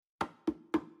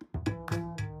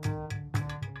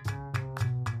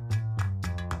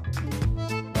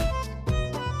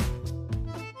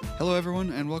Hello,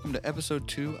 everyone, and welcome to episode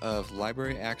 2 of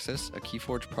Library Access, a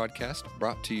Keyforge podcast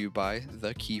brought to you by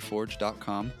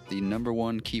thekeyforge.com, the number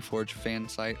one Keyforge fan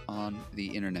site on the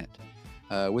internet.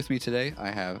 With me today,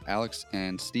 I have Alex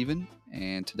and Steven,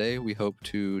 and today we hope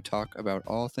to talk about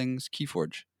all things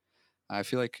Keyforge. I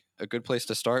feel like a good place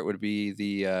to start would be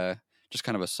the just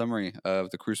kind of a summary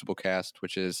of the Crucible Cast,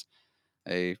 which is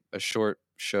a short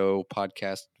show,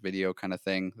 podcast, video kind of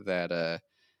thing that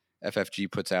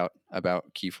FFG puts out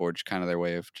about Keyforge, kind of their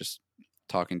way of just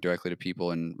talking directly to people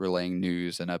and relaying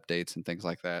news and updates and things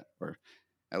like that. Or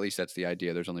at least that's the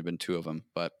idea. There's only been 2 of them.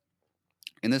 But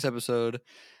in this episode,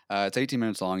 it's 18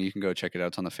 minutes long. You can go check it out.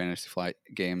 It's on the Fantasy Flight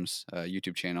Games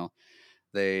YouTube channel.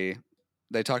 They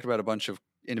talked about a bunch of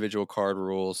individual card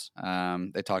rules.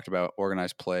 They talked about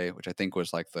organized play, which I think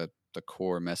was like the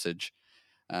core message.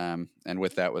 And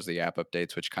with that was the app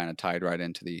updates, which kind of tied right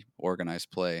into the organized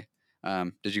play.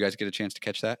 Did you guys get a chance to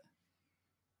catch that?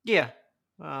 Yeah,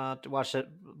 watched it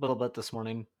a little bit this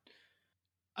morning.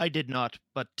 I did not,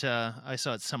 but I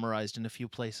saw it summarized in a few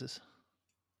places.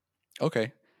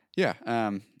 Okay. Yeah.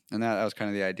 And that was kind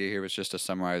of the idea here, was just to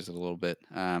summarize it a little bit.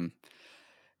 I'll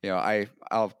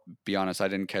be honest, I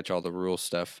didn't catch all the rule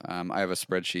stuff. I have a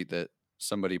spreadsheet that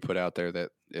somebody put out there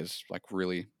that is like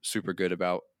really super good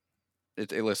about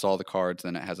it. It lists all the cards,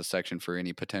 then it has a section for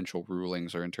any potential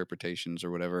rulings or interpretations or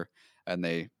whatever, and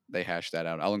they hash that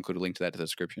out. I'll include a link to that in the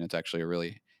description. It's actually a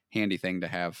really handy thing to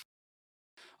have.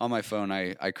 On my phone,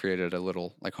 I created a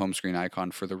little like home screen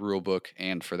icon for the rule book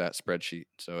and for that spreadsheet.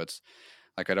 So it's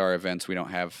like at our events, we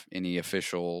don't have any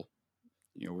official,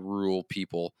 rule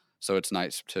people. So it's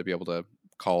nice to be able to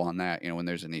call on that, when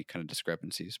there's any kind of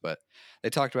discrepancies. But they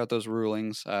talked about those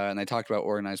rulings, and they talked about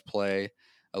organized play,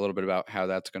 a little bit about how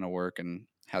that's going to work and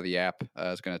how the app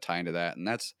is going to tie into that. And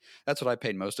that's what I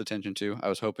paid most attention to. I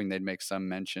was hoping they'd make some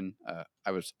mention.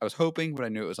 I was hoping, but I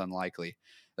knew it was unlikely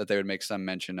that they would make some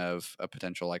mention of a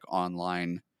potential like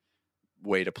online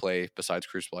way to play besides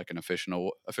Crucible, like an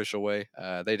official way.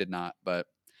 They did not, but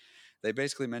they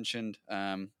basically mentioned,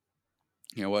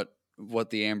 what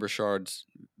the Amber Shards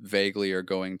vaguely are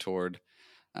going toward.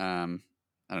 I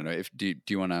don't know if do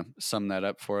you want to sum that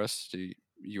up for us?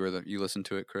 You listened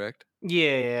to it, correct?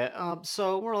 Yeah.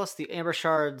 So more or less, the Amber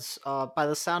Shards, by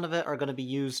the sound of it, are going to be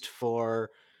used for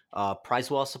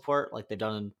prize wall support, like they've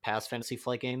done in past Fantasy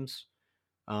Flight games,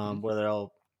 where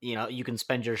they'll, you can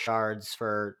spend your shards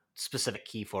for specific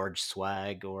Keyforge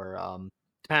swag, or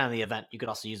depending on the event, you could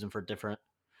also use them for different.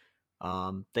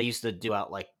 They used to do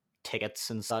out like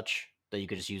tickets and such that you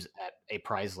could just use at a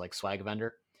prize like swag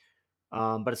vendor.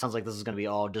 But it sounds like this is going to be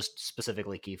all just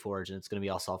specifically Keyforge, and it's going to be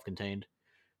all self-contained.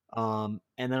 And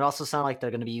it also sounds like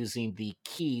they're going to be using the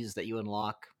keys that you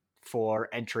unlock for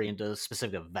entry into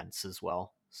specific events as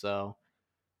well. So,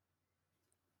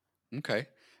 okay,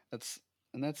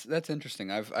 that's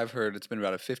interesting. I've heard it's been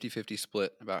about a 50-50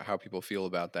 split about how people feel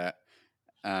about that.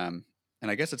 And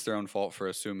I guess it's their own fault for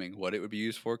assuming what it would be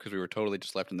used for, because we were totally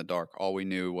just left in the dark. All we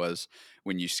knew was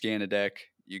when you scan a deck,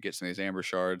 you get some of these Amber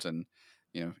Shards, and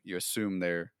you assume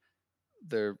they're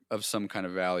of some kind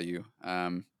of value.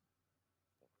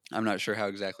 I'm not sure how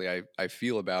exactly I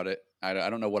feel about it. I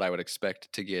don't know what I would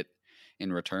expect to get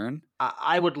in return.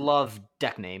 I would love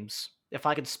deck names. If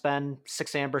I could spend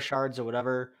 6 Amber Shards or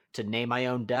whatever to name my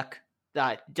own deck,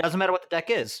 that doesn't matter what the deck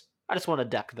is. I just want a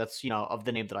deck that's, of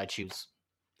the name that I choose.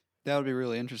 That would be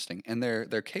really interesting, and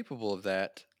they're capable of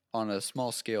that on a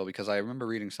small scale, because I remember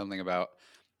reading something about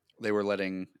they were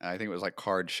letting, I think it was like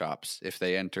card shops, if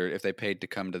they paid to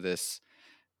come to this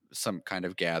some kind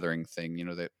of gathering thing,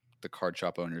 that the card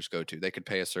shop owners go to, they could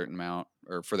pay a certain amount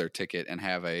or for their ticket and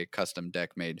have a custom deck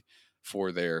made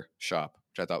for their shop,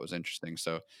 which I thought was interesting.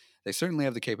 So they certainly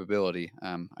have the capability.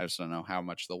 I just don't know how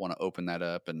much they'll want to open that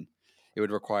up, and it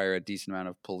would require a decent amount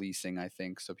of policing, I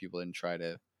think, so people didn't try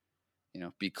to,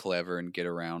 be clever and get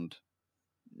around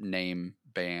name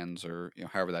bans, or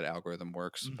however that algorithm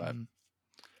works. Mm-hmm. But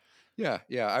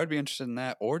yeah, I would be interested in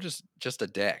that, or just a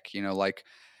deck. Like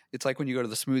it's like when you go to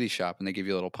the smoothie shop and they give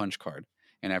you a little punch card,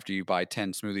 and after you buy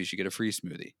 10 smoothies, you get a free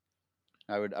smoothie.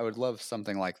 I would love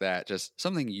something like that, just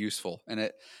something useful.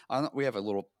 And we have a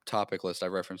little topic list. I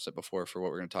referenced it before for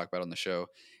what we're going to talk about on the show.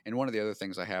 And one of the other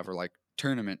things I have are like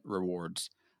tournament rewards,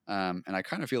 and I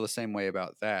kind of feel the same way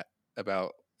about that,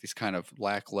 about these kind of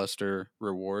lackluster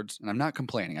rewards. And I'm not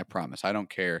complaining, I promise. I don't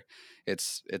care.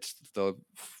 It's the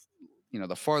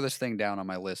the farthest thing down on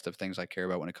my list of things I care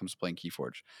about when it comes to playing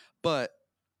Keyforge. But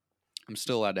I'm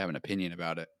still allowed to have an opinion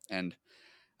about it. And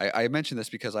I mentioned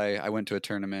this because I went to a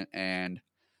tournament, and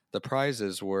the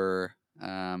prizes were,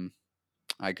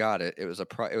 I got it. It was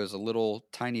a little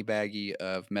tiny baggie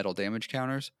of metal damage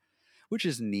counters, which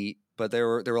is neat. But there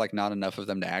were like not enough of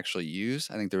them to actually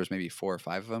use. I think there was maybe 4 or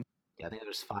 5 of them. Yeah, I think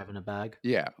there's 5 in a bag.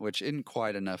 Yeah, which isn't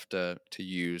quite enough to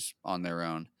use on their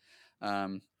own.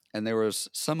 And there was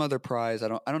some other prize. I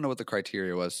don't know what the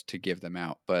criteria was to give them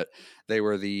out, but they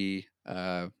were the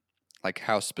like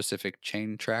house specific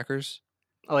chain trackers.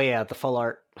 Oh yeah, the full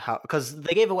art house, because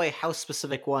they gave away house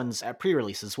specific ones at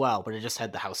pre-release as well, but it just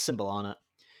had the house symbol on it.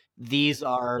 These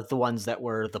are the ones that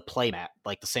were the playmat,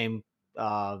 like the same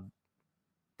that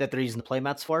they're using the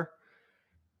playmats for.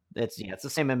 It's the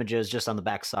same images, just on the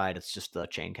back side. It's just the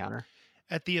chain counter.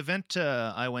 At the event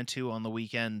I went to on the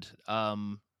weekend,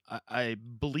 I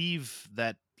believe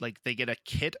that like they get a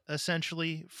kit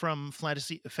essentially from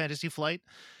Fantasy Flight,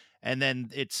 and then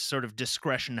it's sort of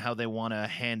discretion how they want to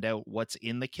hand out what's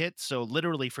in the kit. So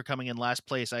literally, for coming in last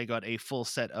place, I got a full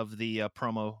set of the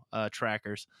promo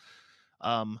trackers,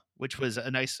 which was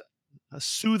a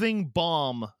soothing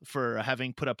balm for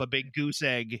having put up a big goose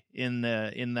egg in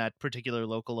that particular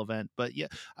local event. But yeah,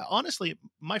 honestly,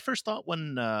 my first thought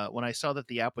when I saw that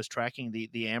the app was tracking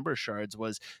the Amber Shards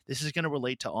was this is going to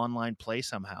relate to online play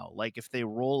somehow. Like if they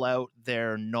roll out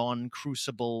their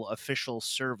non-Crucible official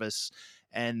service,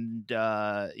 and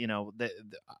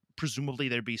presumably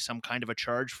there'd be some kind of a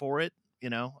charge for it.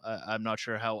 I'm not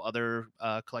sure how other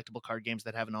collectible card games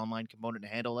that have an online component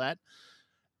handle that.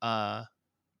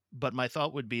 But my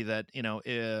thought would be that you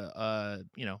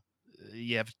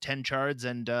have 10 chards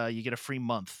and you get a free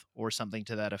month or something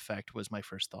to that effect was my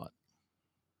first thought.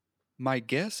 My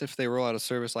guess, if they roll out a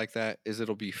service like that, is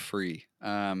it'll be free.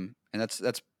 And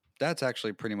that's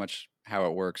actually pretty much how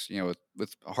it works.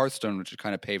 With Hearthstone, which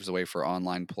kind of paves the way for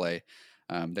online play.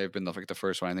 They've been the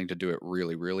first one, I think, to do it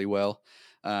really, really well.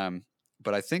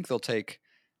 But I think they'll take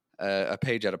a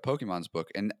page out of Pokemon's book.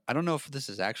 And I don't know if this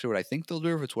is actually what I think they'll do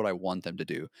or if it's what I want them to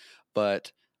do.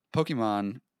 But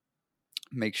Pokemon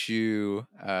makes you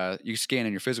scan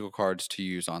in your physical cards to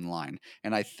use online.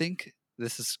 And I think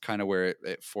this is kind of where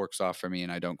it forks off for me,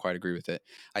 and I don't quite agree with it.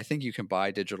 I think you can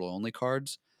buy digital only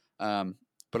cards.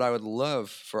 But I would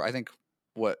love I think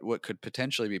what could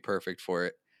potentially be perfect for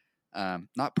it,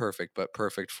 not perfect, but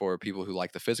perfect for people who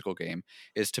like the physical game,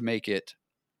 is to make it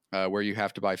where you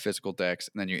have to buy physical decks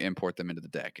and then you import them into the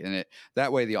deck. And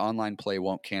that way the online play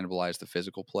won't cannibalize the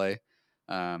physical play,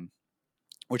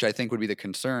 which I think would be the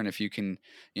concern if you can,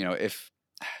 if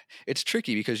it's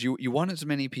tricky because you want as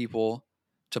many people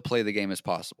to play the game as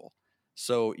possible.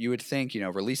 So you would think,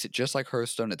 release it just like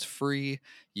Hearthstone. It's free.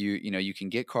 You can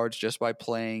get cards just by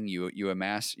playing. You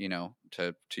amass,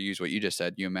 to use what you just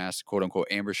said, you amass quote unquote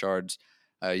Amber Shards.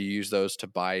 You use those to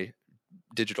buy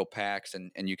digital packs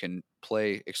and you can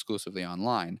play exclusively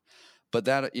online. But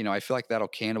that, I feel like that'll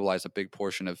cannibalize a big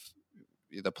portion of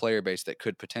the player base that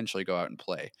could potentially go out and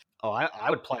play. Oh, I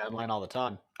would play online all the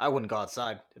time. I wouldn't go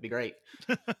outside. It'd be great.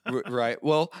 Right.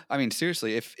 Well, I mean,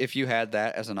 seriously, if you had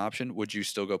that as an option, would you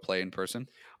still go play in person?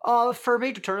 For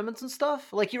major tournaments and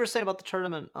stuff, like you were saying about the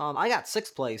tournament, I got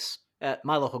 6th place at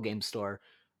my local game store,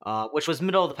 which was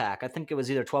middle of the pack. I think it was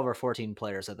either 12 or 14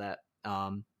 players at that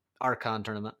Archon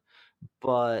tournament.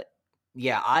 But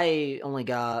yeah, I only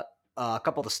got a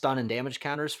couple of the stun and damage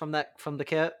counters from the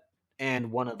kit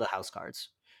and one of the house cards,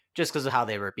 just because of how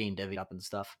they were being divvied up and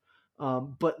stuff.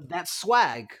 But that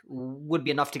swag would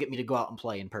be enough to get me to go out and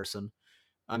play in person.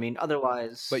 I mean,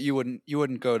 otherwise. But you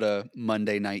wouldn't go to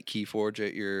Monday night Keyforge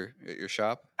at your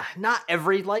shop? Not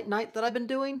every light night that I've been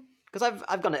doing, because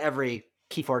I've gone to every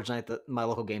Keyforge night that my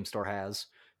local game store has.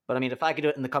 But I mean, if I could do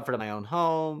it in the comfort of my own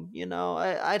home,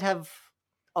 I'd have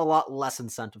a lot less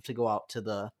incentive to go out to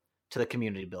the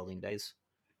community building days.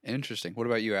 Interesting. What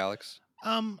about you, Alex?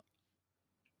 I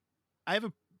have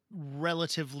a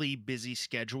relatively busy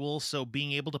schedule, so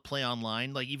being able to play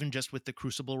online, like even just with the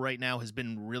Crucible right now, has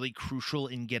been really crucial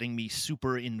in getting me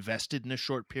super invested in a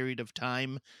short period of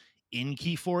time in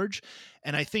Keyforge.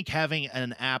 And I think having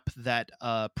an app that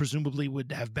presumably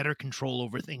would have better control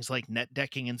over things like net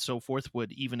decking and so forth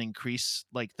would even increase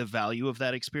like the value of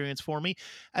that experience for me.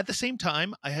 At the same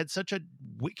time, I had such a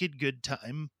wicked good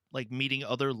time like meeting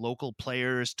other local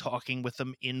players, talking with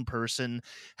them in person,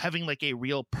 having like a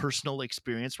real personal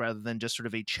experience rather than just sort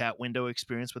of a chat window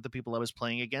experience with the people I was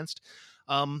playing against.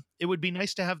 It would be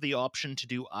nice to have the option to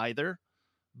do either,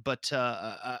 but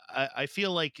I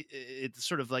feel like it's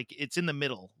sort of like it's in the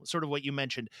middle, sort of what you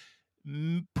mentioned.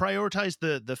 prioritize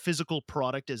the physical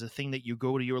product as a thing that you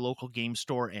go to your local game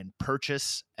store and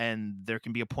purchase, and there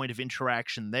can be a point of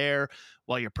interaction there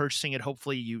while you're purchasing it.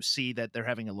 Hopefully you see that they're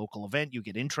having a local event, you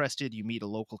get interested, you meet a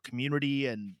local community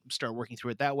and start working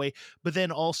through it that way. But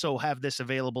then also have this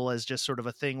available as just sort of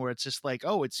a thing where it's just like,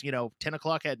 oh, it's 10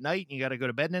 o'clock at night and you got to go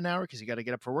to bed in an hour because you got to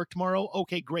get up for work tomorrow.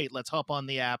 Okay, great, let's hop on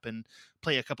the app and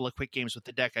play a couple of quick games with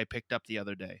the deck I picked up the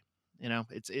other day.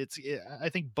 I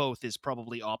think both is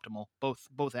probably optimal.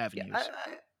 Both avenues.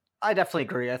 Yeah, I definitely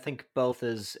agree. I think both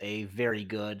is a very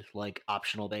good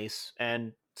optional base,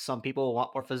 and some people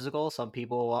want more physical, some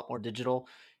people want more digital,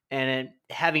 and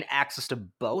having access to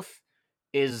both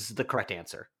is the correct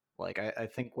answer. I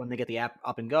think when they get the app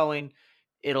up and going,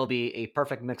 it'll be a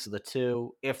perfect mix of the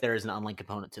two if there is an online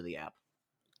component to the app.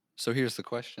 So here's the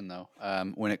question, though.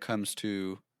 When it comes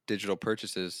to digital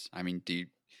purchases, I mean, do you,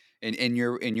 in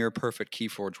your perfect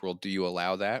KeyForge world, do you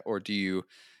allow that, or do you,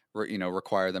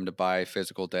 require them to buy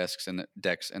physical decks and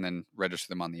then register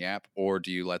them on the app, or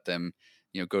do you let them,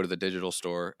 go to the digital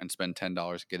store and spend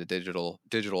 $10 to get a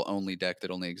digital only deck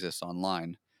that only exists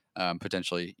online,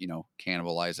 potentially,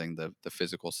 cannibalizing the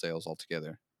physical sales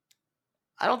altogether?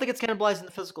 I don't think it's cannibalizing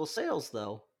the physical sales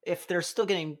though. If they're still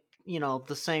getting,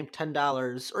 the same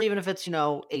 $10, or even if it's,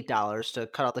 $8 to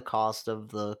cut out the cost of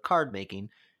the card making,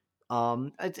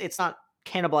 it's not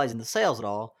cannibalizing the sales at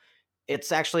all.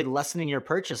 It's actually lessening your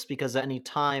purchase because at any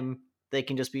time they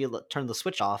can just be able to turn the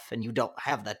switch off and you don't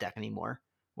have that deck anymore.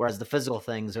 Whereas the physical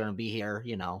things are going to be here,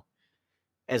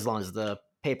 as long as the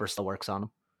paper still works on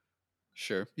them.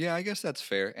 Sure. Yeah, I guess that's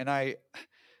fair. And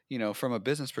from a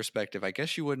business perspective, I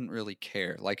guess you wouldn't really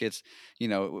care. Like it's,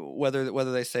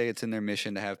 whether they say it's in their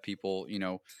mission to have people,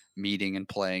 meeting and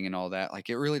playing and all that, like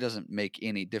it really doesn't make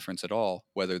any difference at all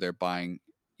whether they're buying,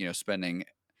 spending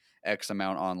X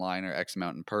amount online or X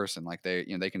amount in person. Like they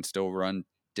can still run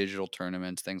digital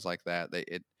tournaments, things like that.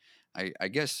 I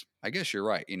guess you're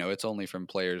right. It's only from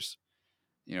players,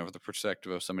 the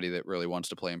perspective of somebody that really wants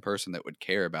to play in person that would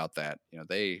care about that.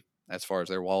 They, as far as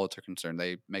their wallets are concerned,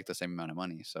 they make the same amount of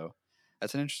money. So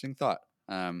that's an interesting thought.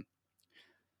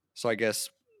 So I guess,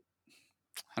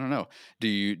 I don't know. Do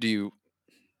you,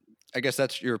 I guess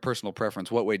that's your personal preference.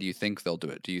 What way do you think they'll do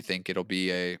it? Do you think it'll be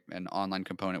an online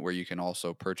component where you can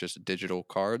also purchase digital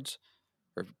cards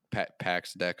or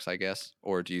packs, decks, I guess?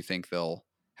 Or do you think how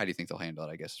do you think they'll handle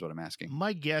it, I guess is what I'm asking.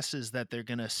 My guess is that they're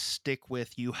going to stick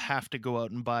with you have to go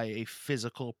out and buy a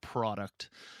physical product.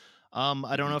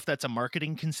 I don't know if that's a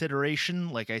marketing consideration.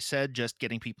 Like I said, just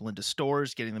getting people into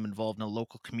stores, getting them involved in a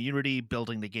local community,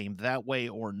 building the game that way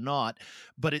or not.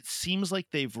 But it seems like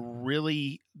they've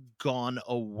really gone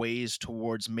a ways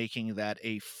towards making that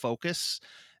a focus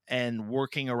and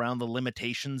working around the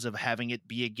limitations of having it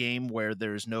be a game where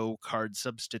there's no card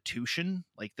substitution.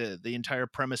 Like the entire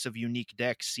premise of Unique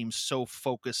Decks seems so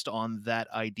focused on that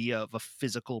idea of a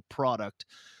physical product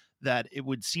that it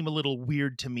would seem a little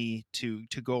weird to me to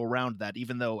go around that,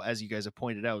 even though, as you guys have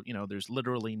pointed out, there's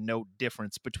literally no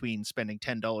difference between spending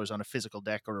 $10 on a physical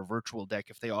deck or a virtual deck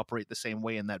if they operate the same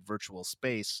way in that virtual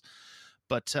space.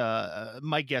 But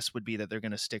my guess would be that they're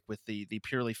going to stick with the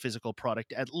purely physical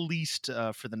product, at least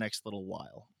for the next little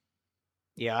while.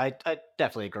 Yeah, I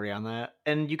definitely agree on that.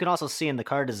 And you can also see in the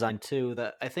card design too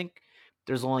that I think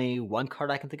there's only one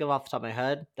card I can think of off the top of my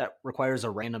head that requires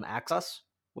a random access,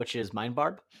 which is Mind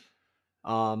Barb.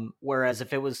 Whereas if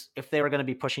they were going to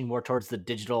be pushing more towards the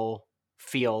digital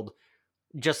field,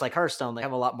 just like Hearthstone, they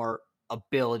have a lot more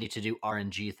ability to do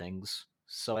RNG things.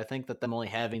 So I think that them only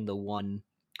having the one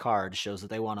card shows that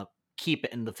they want to keep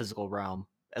it in the physical realm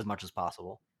as much as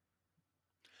possible.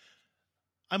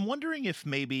 I'm wondering if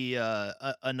maybe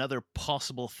another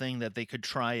possible thing that they could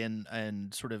try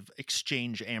and sort of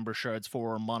exchange Amber Shards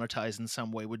for or monetize in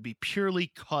some way would be purely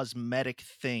cosmetic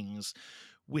things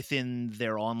within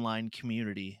their online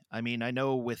community. I mean, I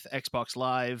know with Xbox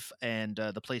Live and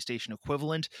the PlayStation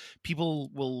equivalent, people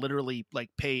will literally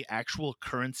pay actual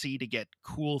currency to get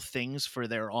cool things for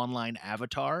their online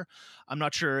avatar. I'm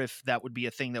not sure if that would be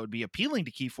a thing that would be appealing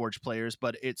to Keyforge players,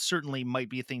 but it certainly might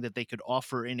be a thing that they could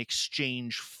offer in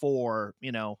exchange for,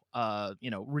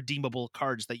 redeemable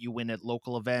cards that you win at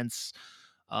local events,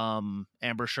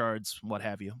 Amber Shards, what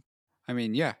have you. I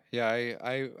mean, yeah,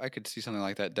 I could see something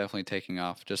like that definitely taking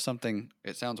off. Just something.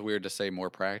 It sounds weird to say more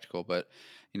practical, but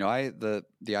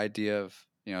the idea of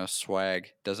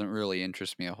swag doesn't really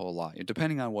interest me a whole lot.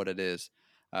 Depending on what it is,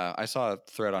 I saw a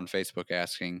thread on Facebook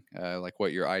asking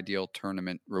what your ideal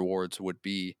tournament rewards would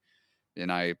be,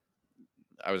 and I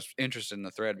was interested in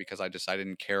the thread because I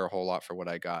didn't care a whole lot for what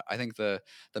I got. I think the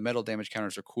metal damage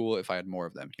counters are cool if I had more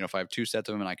of them. If I have 2 sets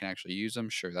of them and I can actually use them,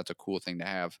 sure, that's a cool thing to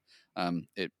have.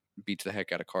 It beats the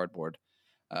heck out of cardboard.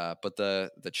 But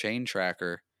the chain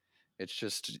tracker, it's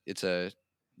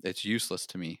useless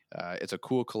to me. It's a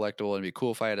cool collectible. It'd be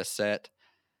cool if I had a set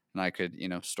and I could,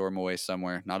 store them away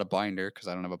somewhere. Not a binder, because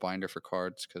I don't have a binder for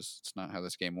cards, because it's not how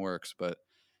this game works. But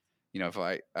if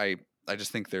I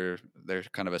just think they're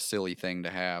kind of a silly thing to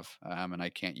have, and I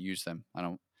can't use them. I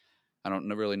don't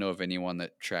really know of anyone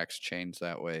that tracks chains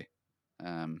that way.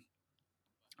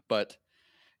 But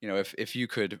if you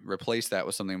could replace that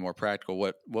with something more practical,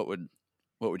 what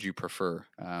would you prefer,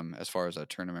 as far as a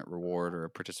tournament reward or a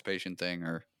participation thing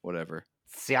or whatever?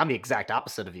 See, I'm the exact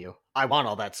opposite of you. I want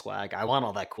all that swag. I want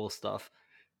all that cool stuff.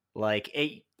 Like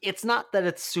it's not that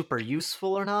it's super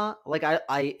useful or not. Like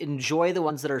I enjoy the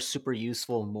ones that are super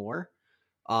useful more.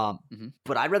 Hmm.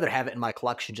 But I'd rather have it in my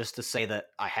collection just to say that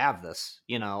I have this.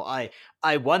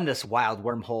 I won this wild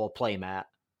wormhole playmat.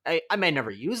 I may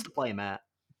never use the playmat,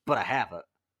 but I have it.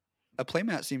 A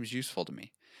playmat seems useful to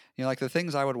me. Like the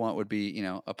things I would want would be,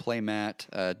 a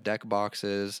playmat, deck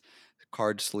boxes,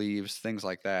 card sleeves, things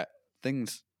like that.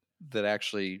 Things that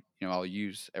actually, I'll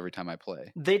use every time I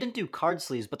play. They didn't do card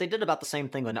sleeves, but they did about the same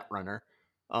thing with Netrunner.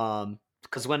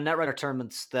 Because when Netrunner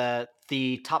tournaments, that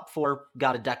the top 4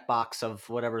 got a deck box of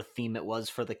whatever theme it was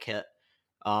for the kit.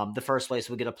 The first place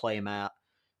would get a playmat,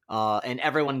 and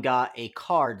everyone got a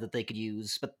card that they could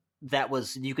use. But that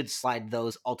was, you could slide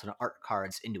those alternate art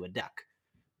cards into a deck,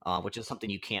 which is something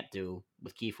you can't do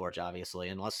with Keyforge, obviously,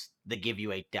 unless they give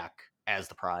you a deck as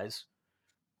the prize.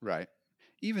 Right.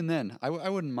 Even then, I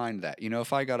wouldn't mind that.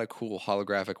 If I got a cool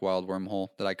holographic wild wormhole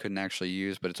that I couldn't actually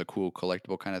use, but it's a cool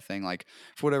collectible kind of thing, like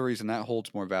for whatever reason, that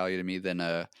holds more value to me than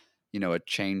a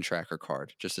chain tracker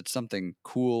card. Just it's something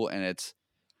cool, and it's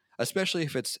especially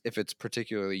if it's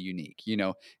particularly unique.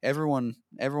 Everyone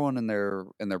and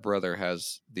their brother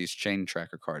has these chain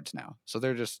tracker cards now, so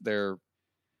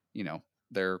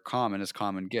they're common as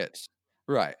common gets.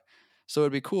 Right. So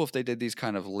it'd be cool if they did these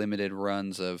kind of limited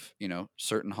runs of,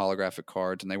 certain holographic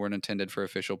cards, and they weren't intended for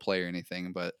official play or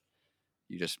anything, but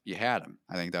you had them.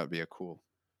 I think that would be a cool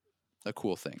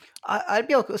thing. I'd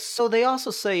be okay. So they also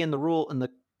say in the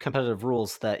competitive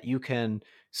rules that you can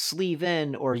sleeve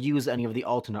in or use any of the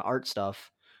alternate art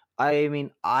stuff. I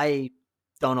mean, I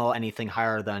don't know anything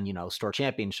higher than store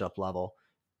championship level,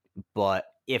 but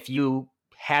if you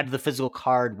had the physical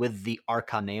card with the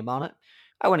Archon name on it,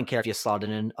 I wouldn't care if you slotted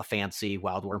in a fancy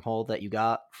wild wormhole that you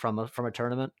got from a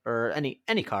tournament or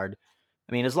any card.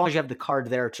 I mean, as long as you have the card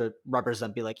there to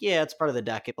represent, be like, yeah, it's part of the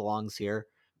deck, it belongs here.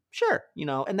 Sure,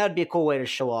 and that'd be a cool way to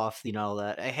show off,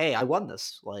 that hey, I won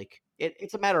this. Like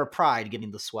it's a matter of pride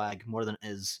getting the swag more than it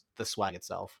is the swag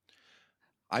itself.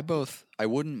 I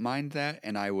wouldn't mind that,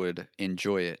 and I would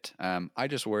enjoy it. I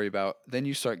just worry about then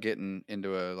you start getting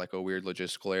into a weird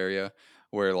logistical area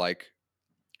where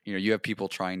you have people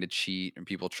trying to cheat and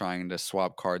people trying to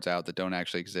swap cards out that don't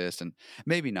actually exist, and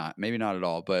maybe not at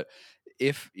all. But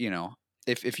if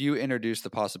you introduce the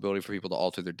possibility for people to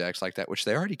alter their decks like that, which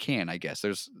they already can, I guess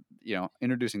there's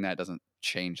introducing that doesn't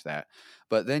change that.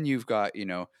 But then you've got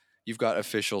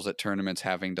officials at tournaments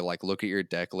having to look at your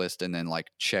deck list and then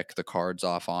check the cards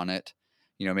off on it.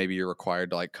 Maybe you're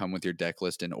required to come with your deck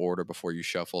list in order before you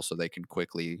shuffle so they can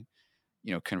quickly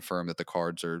confirm that the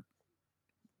cards are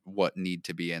what need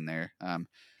to be in there.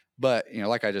 But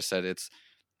like I just said,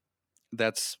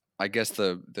 that's I guess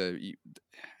the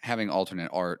having alternate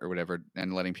art or whatever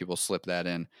and letting people slip that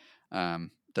in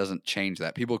doesn't change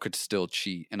that. People could still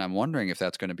cheat, and I'm wondering if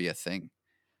that's going to be a thing.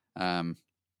 And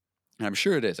I'm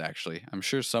sure it is, actually. I'm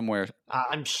sure somewhere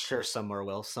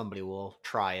Somebody will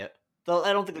try it. Though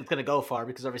I don't think it's going to go far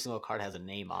because every single card has a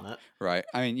name on it. Right.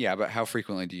 I mean, yeah, but how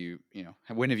frequently do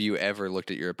when have you ever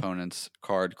looked at your opponent's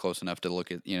card close enough to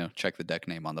look at, check the deck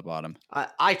name on the bottom?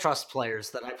 I trust players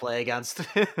that I play against.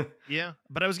 Yeah,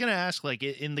 but I was going to ask,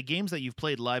 in the games that you've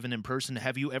played live and in person,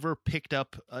 have you ever picked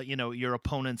up, your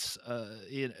opponent's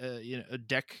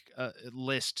deck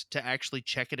list to actually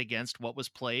check it against what was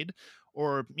played?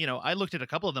 Or, I looked at a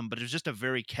couple of them, but it was just a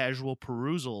very casual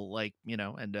perusal,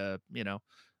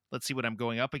 let's see what I'm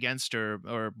going up against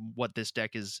or what this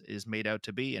deck is made out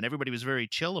to be. And everybody was very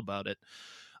chill about it.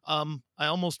 I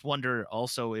almost wonder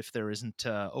also if there isn't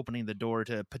opening the door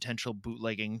to potential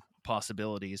bootlegging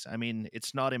possibilities. I mean,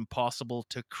 it's not impossible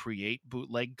to create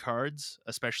bootleg cards,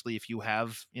 especially if you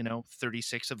have,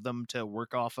 36 of them to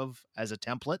work off of as a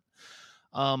template.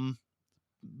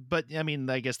 But I mean,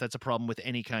 I guess that's a problem with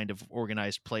any kind of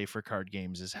organized play for card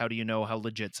games is how do you know how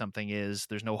legit something is?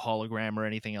 There's no hologram or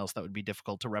anything else that would be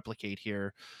difficult to replicate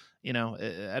here.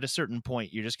 At a certain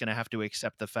point, you're just going to have to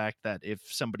accept the fact that if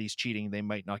somebody's cheating, they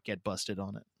might not get busted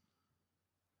on it.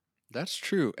 That's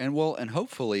true. And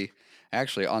hopefully,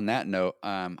 Actually, on that note,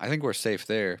 I think we're safe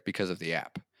there because of the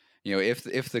app.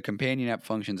 If the companion app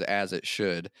functions as it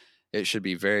should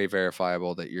be very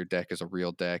verifiable that your deck is a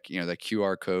real deck. The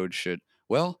QR code should.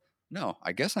 Well, no,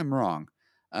 I guess I'm wrong,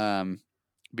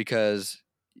 because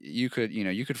you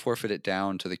could forfeit it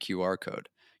down to the QR code.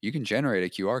 You can generate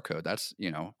a QR code.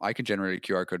 I can generate a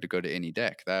QR code to go to any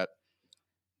deck.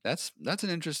 That's an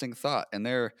interesting thought. And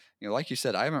like you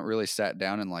said, I haven't really sat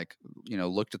down and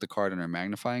looked at the card under a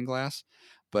magnifying glass.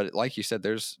 But like you said,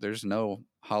 there's no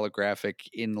holographic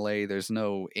inlay. There's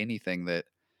no anything that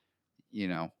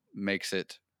makes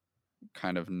it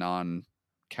kind of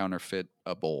non-counterfeit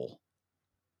a bowl.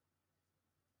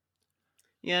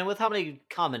 Yeah, and with how many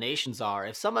combinations are,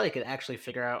 if somebody could actually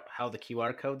figure out how the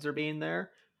QR codes are being there,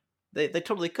 they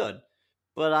totally could.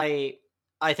 But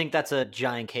I think that's a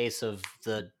giant case of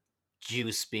the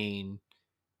juice being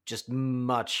just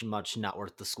much, much not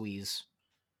worth the squeeze.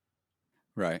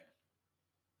 Right.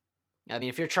 I mean,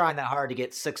 if you're trying that hard to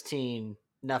get 16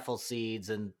 Nephil seeds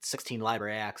and 16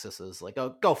 library accesses, like,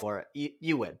 go for it.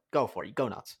 You win. Go for it. You go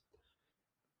nuts.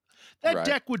 That Right.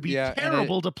 deck would be Yeah, and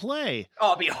terrible to play.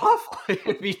 Oh, it'd be awful.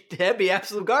 It'd be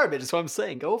absolute garbage. That's what I'm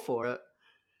saying. Go for it.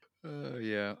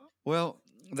 Yeah. Well,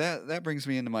 that brings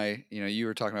me into my, you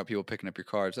were talking about people picking up your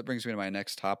cards. That brings me to my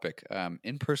next topic,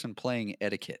 in-person playing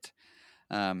etiquette.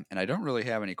 And I don't really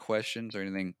have any questions or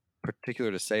anything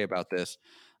particular to say about this.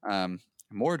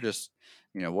 More just,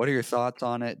 what are your thoughts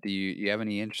on it? Do you have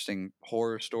any interesting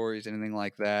horror stories, anything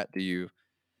like that?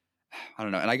 I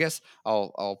don't know. And I guess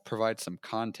I'll provide some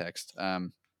context.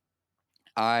 I'm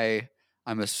a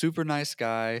super nice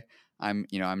guy. I'm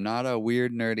not a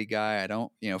weird nerdy guy. I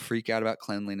don't, freak out about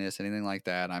cleanliness, anything like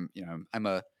that. I'm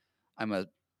a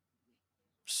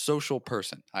social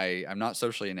person. I'm not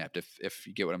socially inept, if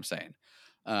you get what I'm saying.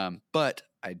 But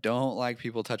I don't like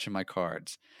people touching my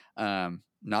cards.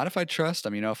 Not if I trust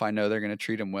them, if I know they're going to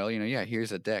treat them well, yeah,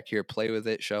 here's a deck, here, play with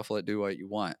it, shuffle it, do what you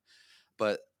want.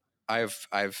 But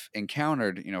I've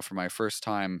encountered, for my first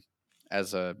time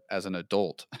as an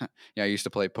adult. I used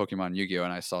to play Pokemon Yu-Gi-Oh,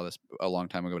 and I saw this a long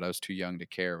time ago, but I was too young to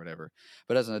care or whatever.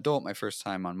 But as an adult, my first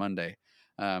time on Monday,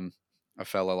 a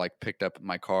fella picked up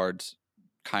my cards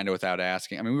kind of without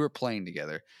asking. I mean, we were playing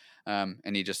together,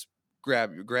 and he just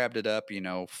grabbed it up,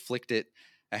 flicked it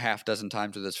a half dozen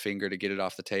times with his finger to get it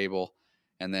off the table,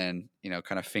 and then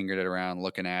kind of fingered it around,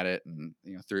 looking at it, and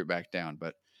threw it back down.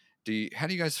 But how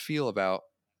do you guys feel about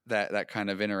that kind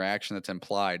of interaction that's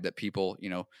implied, that people,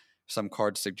 some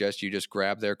cards suggest you just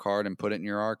grab their card and put it in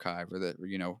your archive, or that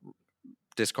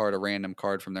discard a random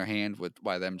card from their hand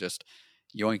by them just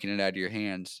yoinking it out of your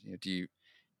hands?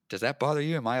 Does that bother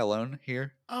you? Am I alone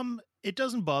here? It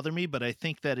doesn't bother me, but I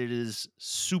think that it is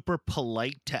super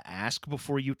polite to ask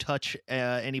before you touch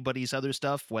anybody's other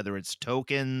stuff, whether it's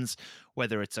tokens,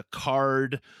 whether it's a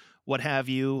card, what have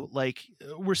you.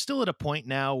 We're still at a point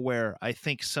now where I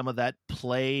think some of that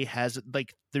play has,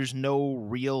 there's no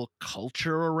real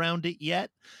culture around it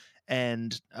yet.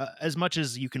 And as much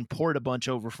as you can port a bunch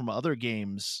over from other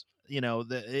games,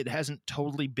 it hasn't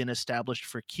totally been established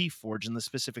for Keyforge in the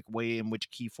specific way in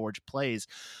which Keyforge plays.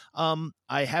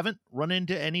 I haven't run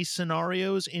into any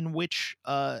scenarios in which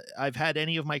I've had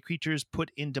any of my creatures put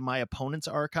into my opponent's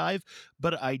archive,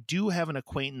 but I do have an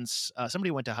acquaintance, somebody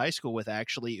I went to high school with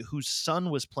actually, whose son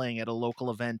was playing at a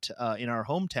local event in our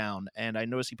hometown, and I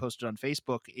noticed he posted on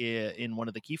Facebook in one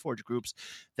of the Keyforge groups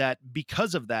that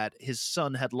because of that, his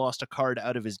son had lost a card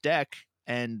out of his deck,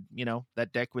 and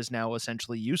that deck was now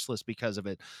essentially useless because of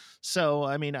it. So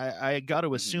I mean, I got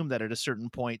to assume that at a certain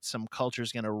point some culture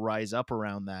is going to rise up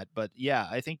around that. But yeah,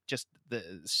 I think just the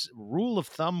rule of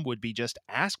thumb would be just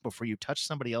ask before you touch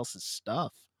somebody else's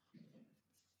stuff.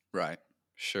 Right.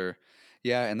 Sure.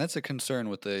 Yeah, and that's a concern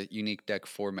with the unique deck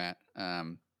format.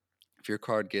 If your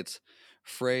card gets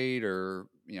frayed or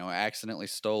accidentally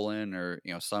stolen, or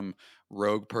some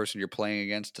rogue person you're playing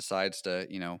against decides to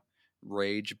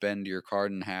rage bend your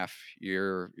card in half,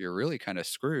 you're really kind of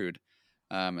screwed,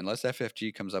 unless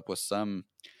FFG comes up with some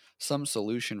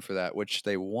solution for that, which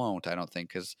they won't, I don't think,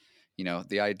 because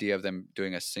the idea of them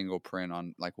doing a single print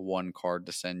on one card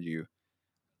to send you,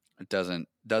 it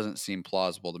doesn't seem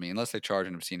plausible to me, unless they charge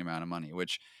an obscene amount of money,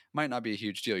 which might not be a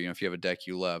huge deal. If you have a deck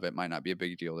you love, it might not be a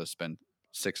big deal to spend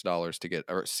 $6 to get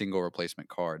a single replacement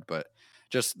card, but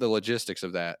just the logistics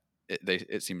of that,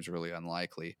 it seems really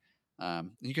unlikely.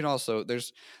 You can also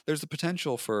there's the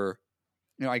potential for,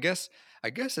 I guess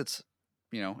it's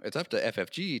it's up to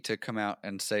FFG to come out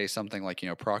and say something like,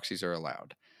 proxies are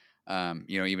allowed,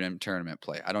 even in tournament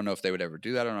play. I don't know if they would ever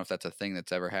do that. I don't know if that's a thing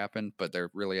that's ever happened, but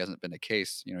there really hasn't been a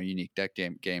case, unique deck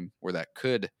game where that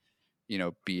could,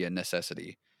 be a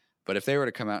necessity. But if they were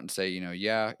to come out and say,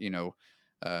 yeah,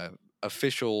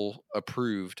 official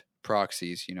approved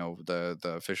proxies, the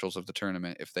officials of the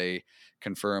tournament, if they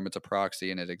confirm it's a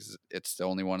proxy and it's the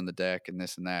only one in the deck and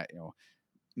this and that,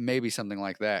 maybe something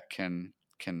like that can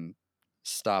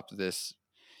stop this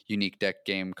unique deck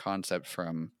game concept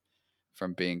from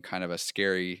being kind of a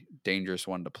scary, dangerous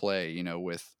one to play.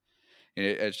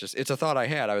 It's a thought I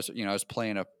had. I was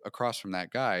playing across from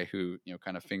that guy who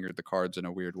kind of fingered the cards in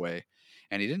a weird way,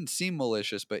 and he didn't seem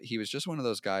malicious, but he was just one of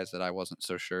those guys that I wasn't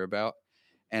so sure about.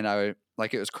 And it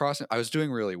was crossing. I was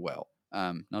doing really well.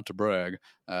 Not to brag,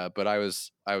 but I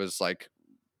was like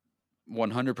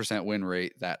 100% win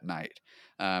rate that night.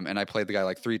 And I played the guy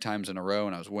like 3 times in a row,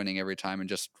 and I was winning every time and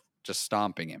just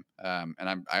stomping him.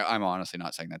 And I'm honestly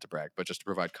not saying that to brag, but just to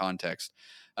provide context.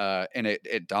 And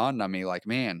it dawned on me, like,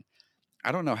 man,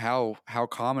 I don't know how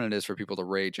common it is for people to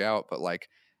rage out, but like,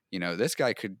 this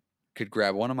guy could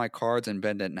grab one of my cards and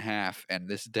bend it in half, and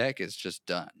this deck is just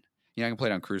done. I can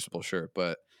play it on Crucible, sure,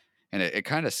 and it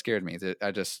kind of scared me. That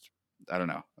I don't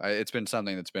know. It's been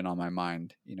something that's been on my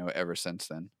mind, ever since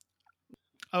then.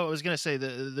 Oh, I was going to say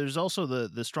there's also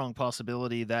the strong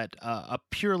possibility that a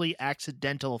purely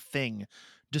accidental thing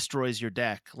destroys your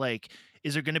deck. Like,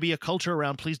 is there going to be a culture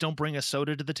around please don't bring a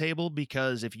soda to the table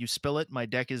because if you spill it, my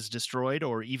deck is destroyed,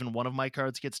 or even one of my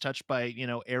cards gets touched by,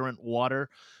 errant water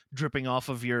dripping off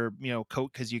of your,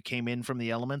 coat because you came in from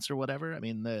the elements or whatever? I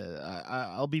mean,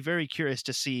 I'll be very curious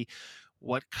to see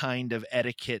what kind of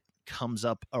etiquette comes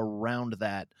up around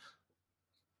that.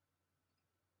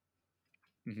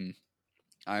 Mm-hmm.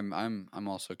 I'm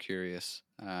also curious,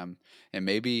 and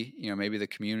maybe the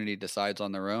community decides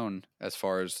on their own as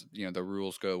far as the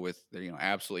rules go with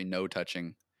absolutely no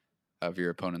touching of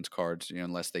your opponent's cards,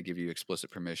 unless they give you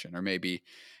explicit permission, or maybe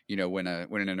when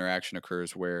an interaction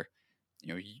occurs where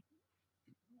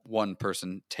one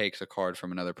person takes a card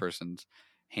from another person's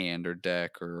hand or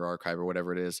deck or archive or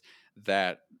whatever it is,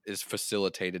 that is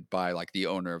facilitated by like the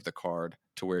owner of the card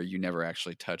to where you never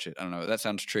actually touch it. I don't know. That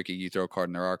sounds tricky. You throw a card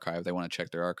in their archive, they want to check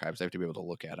their archives, they have to be able to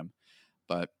look at them.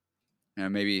 But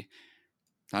maybe,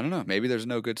 I don't know, maybe there's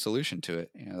no good solution to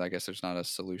it. I guess there's not a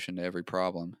solution to every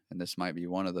problem, and this might be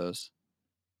one of those.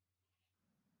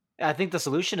 I think the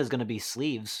solution is going to be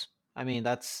sleeves. I mean,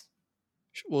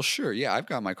 well, sure, yeah, I've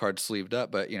got my card sleeved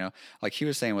up, but like he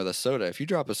was saying with a soda, if you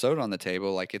drop a soda on the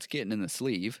table, like it's getting in the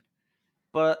sleeve.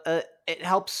 But it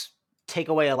helps take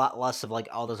away a lot less of like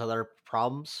all those other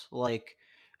problems. Like,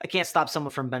 I can't stop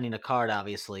someone from bending a card,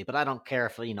 obviously, but I don't care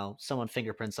if someone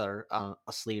fingerprints are on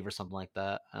a sleeve or something like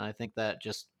that. And I think that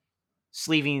just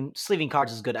sleeving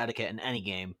cards is good etiquette in any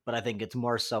game, but I think it's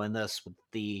more so in this with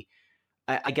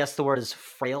I guess the word is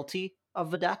frailty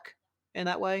of the deck. In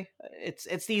that way,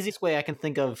 it's the easiest way I can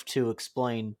think of to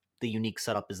explain the unique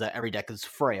setup is that every deck is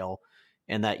frail,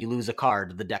 and that you lose a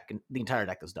card, the entire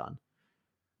deck is done.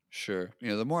 Sure.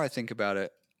 The more I think about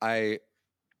it, I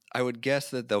would guess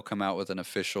that they'll come out with an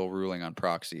official ruling on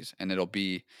proxies, and it'll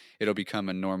become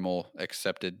a normal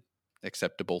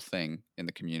acceptable thing in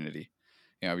the community.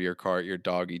 Your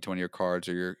dog eats one of your cards,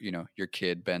 or your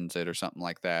kid bends it or something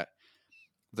like that.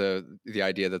 The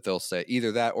idea that they'll say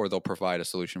either that or they'll provide a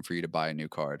solution for you to buy a new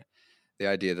card. The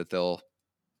idea that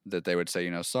they would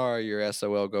say, sorry, you're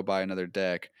SOL, go buy another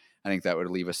deck. I think that would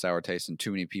leave a sour taste in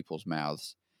too many people's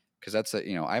mouths, because that's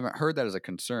I haven't heard that as a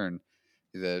concern.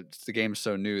 The game's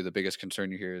so new, the biggest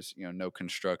concern you hear is no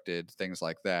constructed, things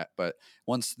like that. But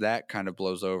once that kind of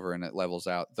blows over and it levels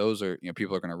out, those are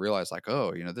people are going to realize like,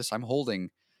 oh, this I'm holding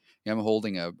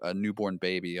a newborn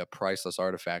baby, a priceless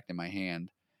artifact in my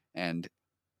hand, and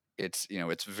it's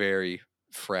it's very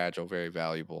fragile, very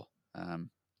valuable.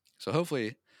 So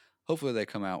hopefully they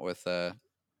come out with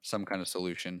some kind of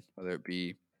solution, whether it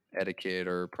be etiquette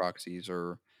or proxies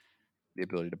or the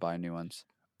ability to buy new ones.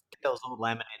 Those old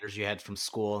laminators you had from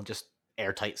school, just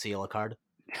airtight seal a card.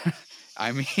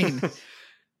 I mean,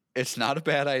 it's not a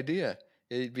bad idea.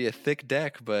 It'd be a thick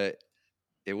deck, but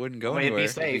it wouldn't go anywhere.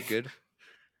 It'd be safe. It'd be good.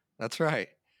 That's right.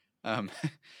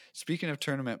 Speaking of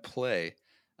tournament play,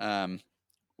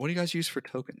 what do you guys use for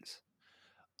tokens?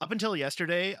 Up until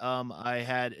yesterday, I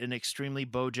had an extremely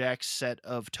Bojack set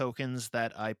of tokens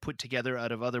that I put together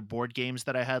out of other board games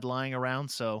that I had lying around.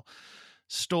 So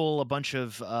stole a bunch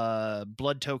of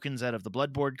blood tokens out of the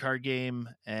blood board card game,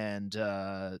 and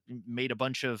made a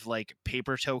bunch of like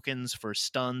paper tokens for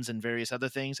stuns and various other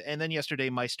things. And then yesterday,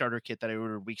 my starter kit that I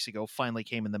ordered weeks ago finally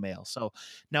came in the mail. So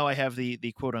now I have the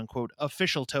quote unquote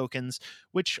official tokens,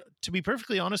 which, to be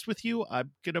perfectly honest with you,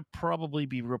 I'm gonna probably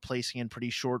be replacing in pretty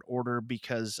short order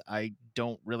because I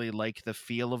don't really like the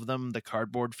feel of them. The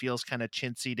cardboard feels kind of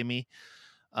chintzy to me.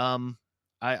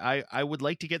 I would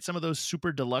like to get some of those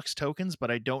super deluxe tokens, but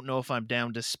I don't know if I'm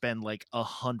down to spend like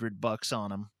 $100 on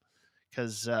them.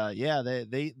 Because yeah,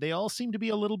 they all seem to be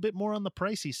a little bit more on the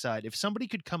pricey side. If somebody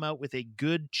could come out with a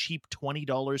good, cheap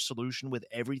 $20 solution with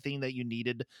everything that you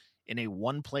needed in a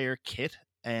one-player kit,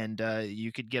 and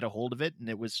you could get a hold of it, and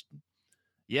it was,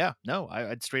 yeah, no,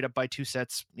 I'd straight up buy 2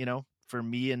 sets, for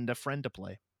me and a friend to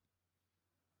play.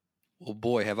 Well,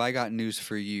 boy, have I got news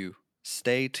for you.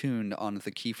 Stay tuned on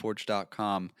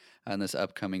thekeyforge.com on this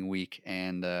upcoming week,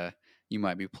 and you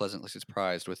might be pleasantly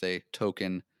surprised with a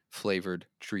token flavored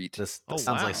treat. This Oh,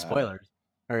 sounds like wow. spoilers.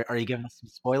 Are you giving us some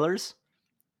spoilers?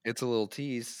 It's a little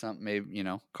tease, something maybe,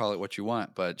 call it what you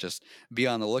want, but just be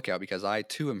on the lookout because I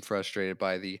too am frustrated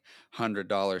by the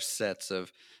 $100 sets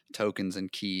of tokens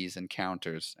and keys and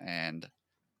counters, and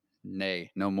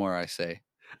nay, no more, I say.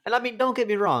 And I mean, don't get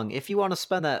me wrong. If you want to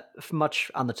spend that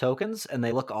much on the tokens and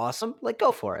they look awesome, like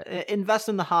go for it. Invest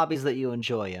in the hobbies that you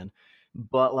enjoy in.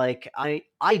 But like, I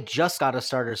just got a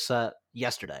starter set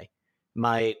yesterday.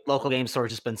 My local game store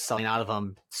has just been selling out of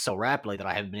them so rapidly that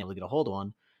I haven't been able to get a hold of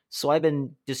one. So I've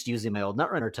been just using my old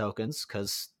Netrunner tokens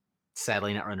because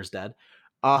sadly Netrunner's dead.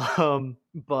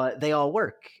 But they all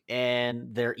work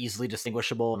and they're easily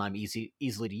distinguishable, and I'm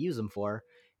easily to use them for.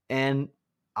 And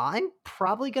I'm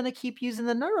probably going to keep using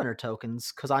the Netrunner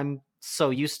tokens because I'm so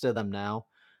used to them now.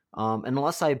 And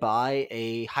unless I buy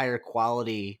a higher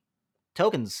quality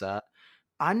token set,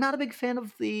 I'm not a big fan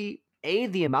of the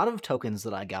amount of tokens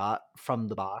that I got from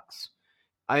the box.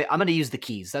 I'm going to use the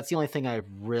keys. That's the only thing I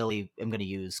really am going to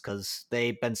use because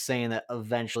they've been saying that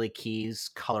eventually keys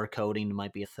color coding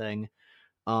might be a thing.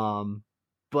 Um,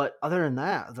 but other than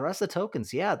that, the rest of the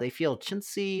tokens, yeah, they feel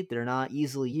chintzy. They're not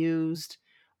easily used.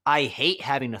 I hate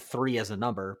having a 3 as a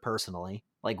number, personally.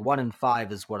 Like 1 and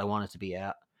 5 is what I want it to be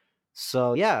at.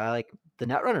 So yeah, like the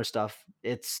Netrunner stuff,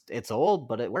 it's old,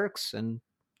 but it works, and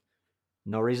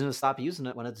no reason to stop using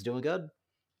it when it's doing good.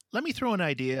 Let me throw an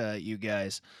idea at you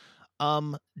guys.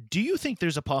 Do you think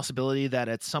there's a possibility that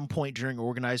at some point during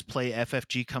organized play,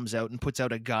 FFG comes out and puts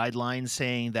out a guideline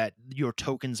saying that your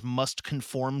tokens must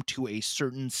conform to a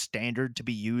certain standard to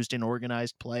be used in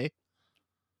organized play?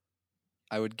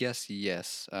 I would guess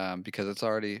yes, because it's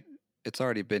already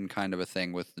been kind of a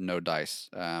thing with the no dice,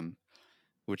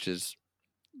 which is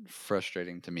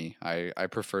frustrating to me. I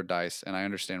prefer dice, and I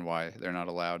understand why they're not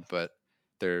allowed, but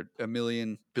they're a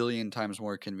million billion times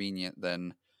more convenient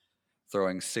than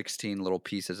throwing 16 little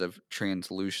pieces of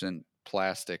translucent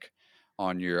plastic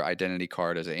on your identity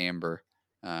card as amber,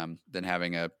 than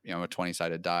having a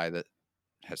 20-sided die that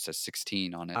has says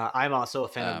 16 on it. I'm also a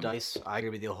fan of dice. I agree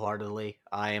with you wholeheartedly.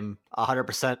 I am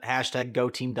 100% hashtag go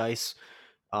team dice.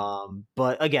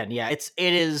 But again, yeah, it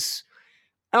is.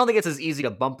 I don't think it's as easy to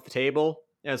bump the table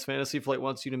as Fantasy Flight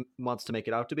wants to make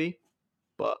it out to be.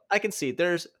 But I can see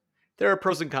there are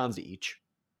pros and cons to each.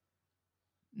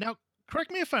 Now,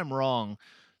 correct me if I'm wrong.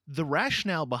 The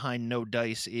rationale behind no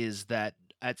dice is that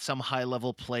at some high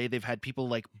level play, they've had people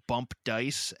like bump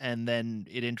dice and then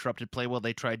it interrupted play while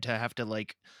they tried to have to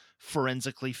like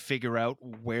forensically figure out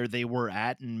where they were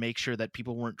at and make sure that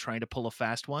people weren't trying to pull a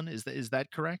fast one. Is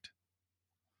that correct?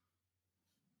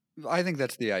 I think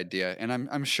that's the idea, and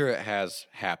I'm sure it has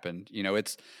happened.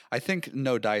 I think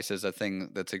no dice is a thing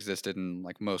that's existed in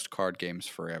like most card games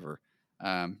forever.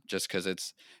 Just because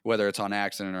it's whether it's on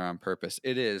accident or on purpose,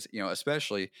 it is.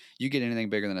 Especially you get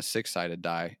anything bigger than a 6-sided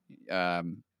die,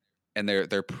 and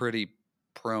they're pretty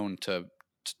prone to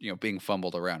being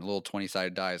fumbled around. A little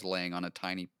 20-sided die is laying on a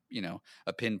tiny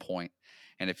a pinpoint,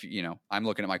 and if I'm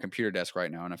looking at my computer desk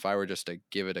right now, and if I were just to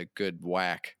give it a good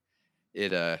whack,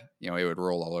 it would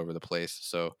roll all over the place.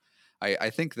 So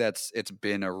I think it's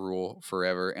been a rule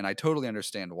forever, and I totally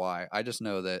understand why. I just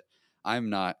know that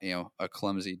I'm not a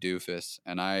clumsy doofus,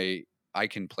 and I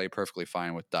can play perfectly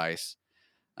fine with dice.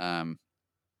 And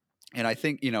I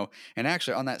think and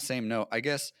actually on that same note, I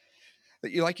guess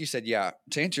like you said, yeah,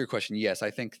 to answer your question, yes, I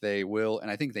think they will,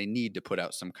 and I think they need to put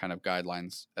out some kind of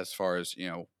guidelines as far as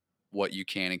what you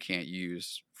can and can't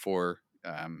use for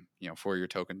for your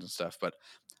tokens and stuff. But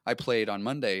I played on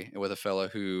Monday with a fella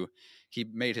who he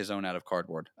made his own out of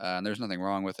cardboard, and there's nothing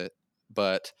wrong with it.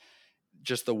 But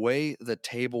just the way the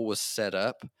table was set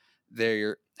up,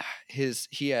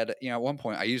 he had at one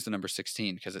point I used the number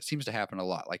 16 because it seems to happen a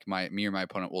lot. Like me or my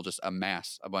opponent will just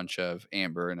amass a bunch of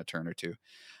amber in a turn or two,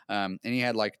 and he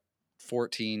had like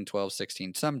 14, 12,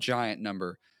 16, some giant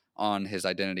number on his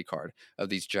identity card of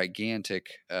these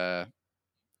gigantic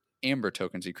amber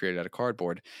tokens he created out of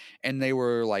cardboard, and they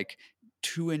were like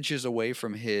 2 inches away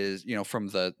from his, from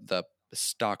the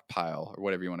stockpile or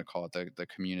whatever you want to call it, the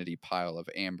community pile of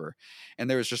amber. And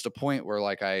there was just a point where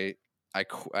like I I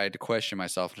had to question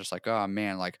myself, just like, oh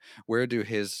man, like where do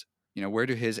his where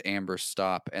do his ambers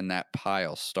stop and that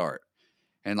pile start?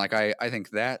 And like I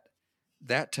think that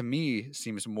to me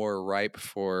seems more ripe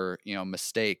for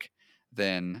mistake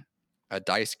than a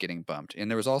dice getting bumped.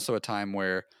 And there was also a time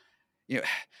where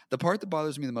the part that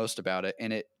bothers me the most about it,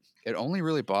 and it only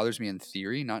really bothers me in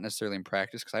theory, not necessarily in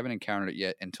practice, because I haven't encountered it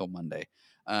yet until Monday.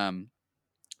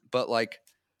 But like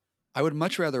I would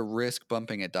much rather risk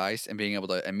bumping a dice and being able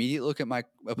to immediately look at my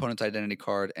opponent's identity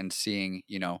card and seeing,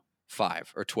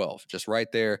 5 or 12, just right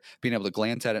there, being able to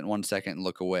glance at it in 1 second and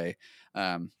look away.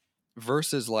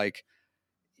 Versus like,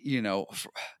 you know,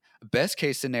 best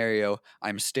case scenario,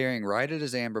 I'm staring right at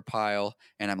his amber pile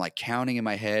and I'm like counting in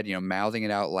my head, mouthing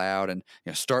it out loud and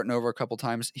starting over a couple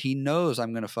times. He knows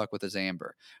I'm gonna fuck with his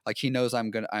amber. Like he knows I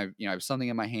have something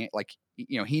in my hand. Like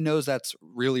he knows that's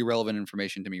really relevant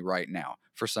information to me right now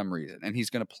for some reason, and he's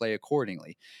gonna play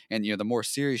accordingly. And the more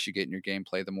serious you get in your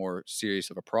gameplay, the more serious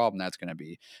of a problem that's gonna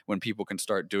be when people can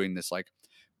start doing this like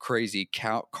crazy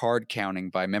card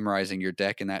counting by memorizing your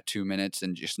deck in that 2 minutes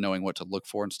and just knowing what to look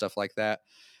for and stuff like that.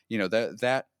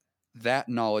 That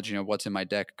knowledge, what's in my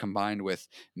deck combined with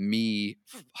me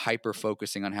hyper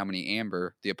focusing on how many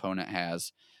amber the opponent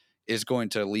has is going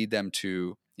to lead them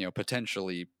to,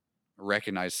 potentially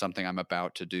recognize something I'm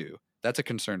about to do. That's a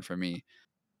concern for me.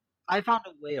 I found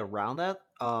a way around that,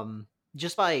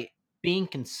 just by being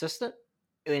consistent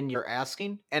in your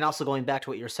asking, and also going back to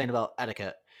what you're saying about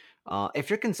etiquette. If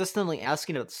you're consistently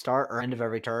asking at the start or end of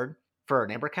every turn for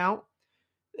an amber count,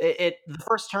 it the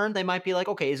first turn they might be like,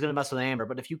 okay, he's gonna mess with amber,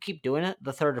 but if you keep doing it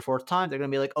the third or fourth time, they're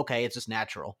gonna be like, okay, it's just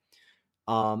natural.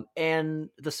 And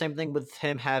the same thing with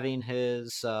him having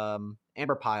his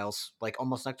amber piles like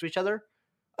almost next to each other.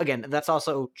 Again, that's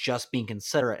also just being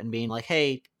considerate and being like,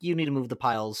 hey, you need to move the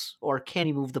piles, or can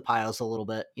you move the piles a little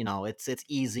bit? It's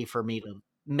easy for me to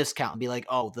miscount and be like,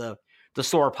 oh, the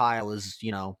store pile is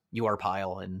your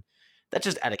pile, and that's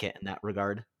just etiquette in that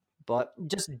regard. But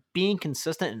just being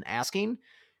consistent and asking,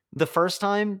 the first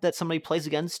time that somebody plays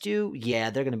against you, yeah,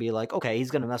 they're going to be like, okay,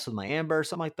 he's going to mess with my amber or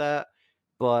something like that.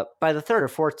 But by the third or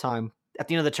fourth time, at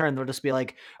the end of the turn, they'll just be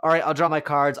like, all right, I'll draw my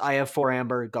cards. I have 4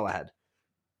 amber. Go ahead.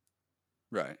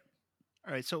 Right.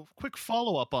 All right, so quick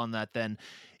follow up on that then.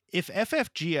 If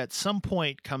FFG at some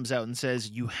point comes out and says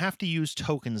you have to use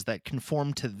tokens that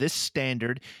conform to this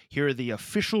standard, here are the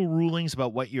official rulings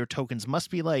about what your tokens must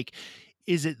be like,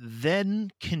 is it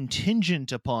then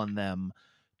contingent upon them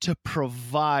to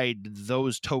provide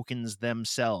those tokens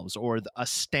themselves, or a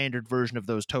standard version of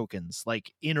those tokens,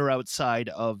 like in or outside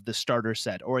of the starter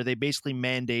set? Or are they basically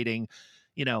mandating,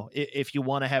 if you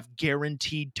want to have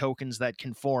guaranteed tokens that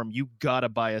conform, you gotta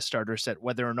buy a starter set,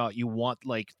 whether or not you want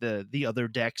like the other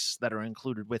decks that are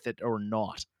included with it or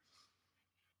not?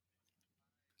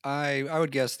 I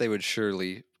would guess they would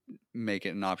surely make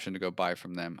it an option to go buy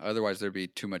from them. Otherwise, there'd be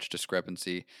too much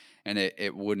discrepancy, and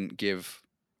it wouldn't give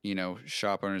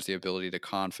shop owners the ability to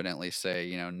confidently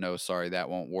say no, sorry, that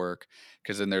won't work.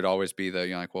 Because then there'd always be the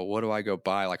like, well, what do I go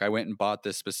buy? Like I went and bought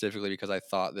this specifically because I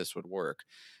thought this would work.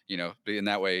 In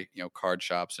that way, card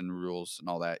shops and rules and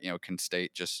all that can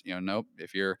state just nope.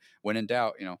 If you're when in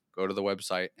doubt, go to the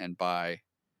website and buy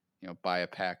a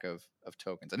pack of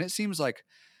tokens. And it seems like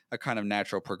a kind of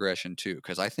natural progression too,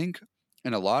 because I think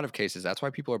in a lot of cases that's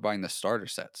why people are buying the starter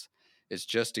sets, is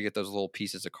just to get those little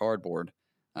pieces of cardboard,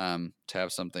 to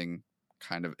have something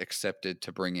kind of accepted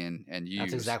to bring in and use.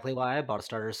 That's exactly why I bought a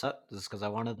starter set, just because I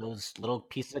wanted those little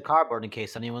pieces of cardboard in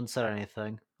case anyone said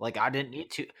anything. Like I didn't need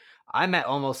to. I'm at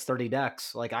almost 30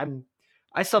 decks. Like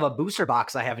I still have a booster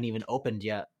box I haven't even opened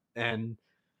yet, and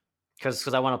because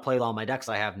I want to play all my decks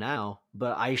I have now.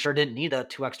 But I sure didn't need the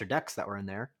 2 extra decks that were in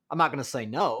there. I'm not gonna say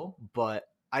no, but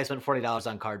I spent $40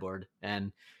 on cardboard,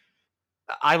 and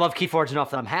I love Keyforge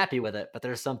enough that I'm happy with it. But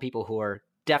there's some people who are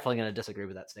definitely gonna disagree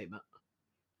with that statement.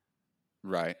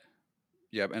 Right.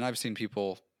 Yep. And I've seen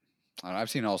people. I don't know, I've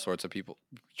seen all sorts of people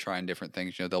trying different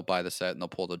things. They'll buy the set and they'll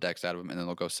pull the decks out of them, and then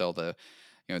they'll go sell the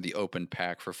open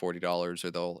pack for $40, or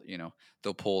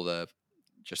they'll pull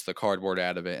just the cardboard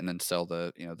out of it and then sell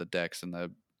the decks and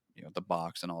the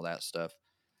box and all that stuff.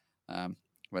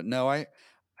 But no, I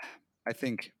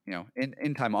think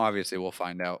in time obviously we'll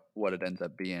find out what it ends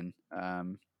up being.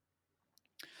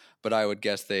 But I would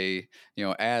guess they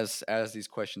as these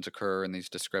questions occur and these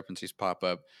discrepancies pop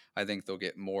up, I think they'll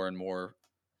get more and more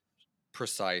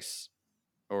precise,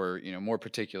 or more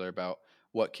particular about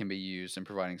what can be used, and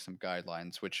providing some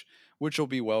guidelines, which will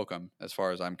be welcome as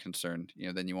far as I'm concerned.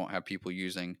 Then you won't have people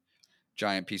using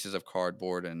giant pieces of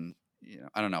cardboard, and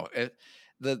I don't know.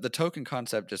 The token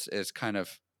concept just is kind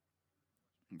of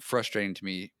frustrating to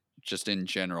me just in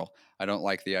general. I don't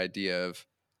like the idea of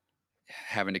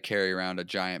having to carry around a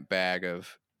giant bag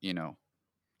of,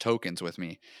 tokens with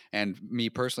me. And me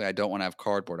personally, I don't want to have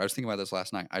cardboard. I was thinking about this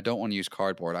last night. I don't want to use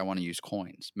cardboard. I want to use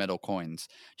coins, metal coins,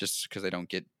 just because they don't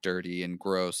get dirty and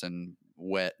gross and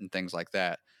wet and things like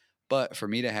that. But for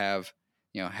me to have,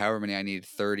 however many I need,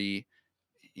 30,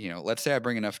 let's say I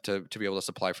bring enough to be able to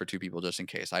supply for 2 people just in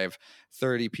case. I have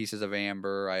 30 pieces of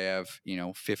amber. I have,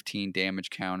 15 damage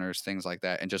counters, things like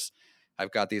that. And just,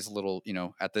 I've got these little,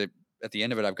 at the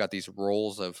end of it, I've got these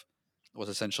rolls of was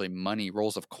essentially money,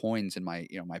 rolls of coins in my,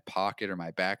 my pocket or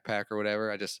my backpack or whatever.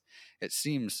 It's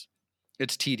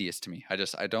tedious to me.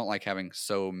 I don't like having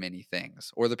so many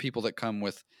things. Or the people that come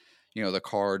with, the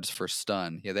cards for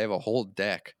stun. Yeah, they have a whole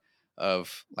deck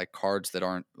of like cards that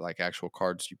aren't like actual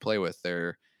cards you play with.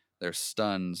 They're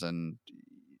stuns, and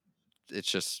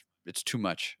it's too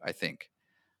much, I think.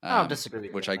 I don't disagree with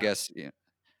you Which on I that. guess,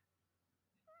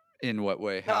 in what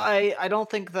way? No, How? I don't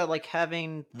think that like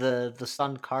having the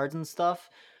stun cards and stuff,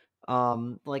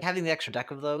 like having the extra deck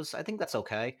of those, I think that's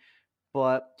okay.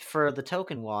 But for the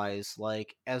token wise,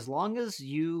 like as long as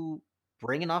you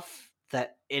bring enough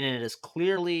that in it is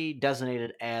clearly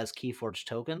designated as Keyforge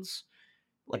tokens,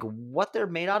 like what they're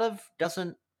made out of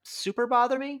doesn't super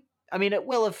bother me. I mean, it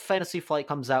will if Fantasy Flight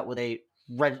comes out with a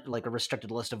like a restricted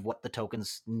list of what the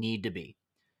tokens need to be.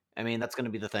 I mean, that's going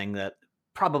to be the thing that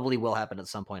probably will happen at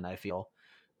some point, I feel.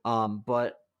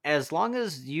 But as long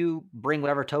as you bring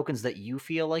whatever tokens that you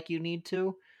feel like you need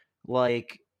to,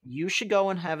 like you should go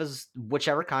and have as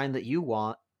whichever kind that you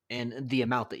want and the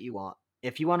amount that you want.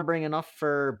 If you want to bring enough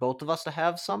for both of us to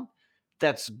have some,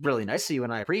 that's really nice of you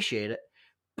and I appreciate it.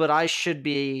 But I should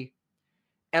be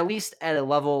at least at a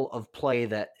level of play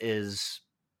that is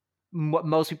what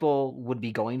most people would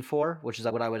be going for, which is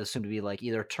what I would assume to be like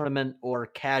either tournament or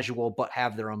casual, but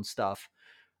have their own stuff.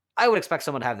 I would expect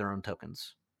someone to have their own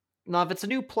tokens. Now, if it's a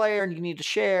new player and you need to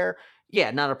share, yeah,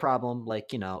 not a problem.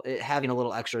 Like, having a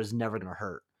little extra is never going to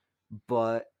hurt.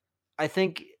 But I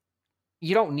think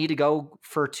you don't need to go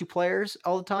for 2 players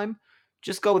all the time.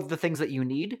 Just go with the things that you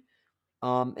need.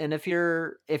 And if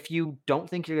you don't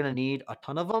think you're going to need a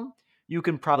ton of them, you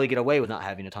can probably get away with not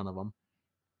having a ton of them.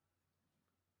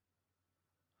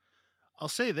 I'll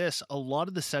say this, a lot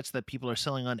of the sets that people are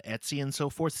selling on Etsy and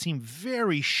so forth seem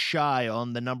very shy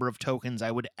on the number of tokens I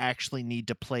would actually need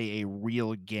to play a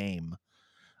real game.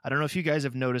 I don't know if you guys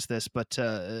have noticed this, but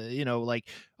like,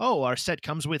 oh, our set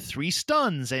comes with 3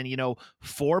 stuns and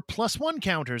 4 +1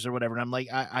 counters or whatever. And I'm like,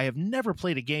 I have never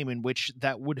played a game in which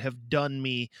that would have done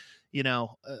me,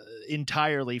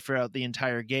 entirely throughout the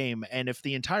entire game. And if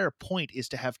the entire point is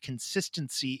to have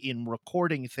consistency in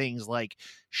recording things like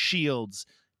shields,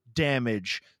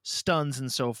 damage, stuns,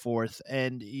 and so forth,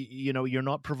 and you're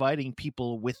not providing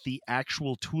people with the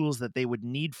actual tools that they would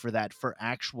need for that for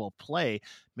actual play,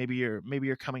 maybe you're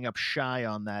coming up shy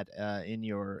on that in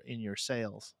your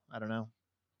sales. I don't know.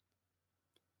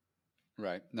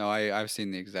 Right. No, I've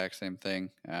seen the exact same thing.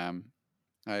 And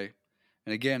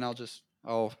again,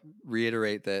 I'll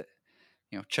reiterate that,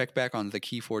 check back on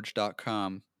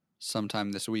thekeyforge.com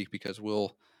sometime this week, because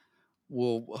we'll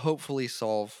hopefully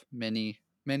solve many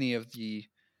of the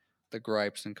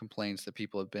gripes and complaints that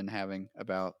people have been having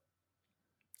about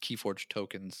Keyforge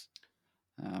tokens,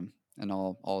 and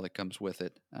all that comes with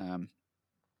it. I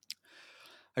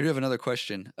do have another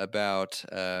question about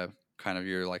kind of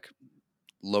your like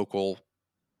local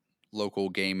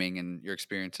gaming and your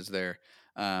experiences there.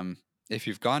 If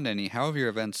you've gone to any, how have your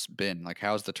events been? Like,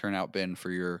 how's the turnout been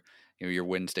for your your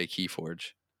Wednesday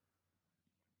Keyforge?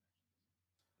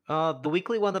 The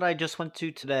weekly one that I just went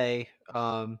to today,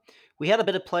 we had a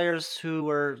bit of players who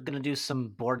were going to do some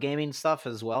board gaming stuff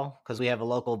as well, because we have a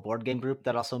local board game group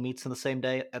that also meets in the same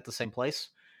day at the same place.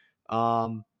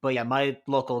 But yeah, my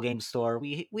local game store,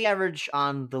 we average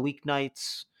on the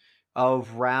weeknights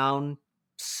around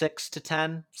 6 to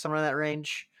 10, somewhere in that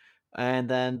range. And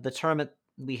then the tournament,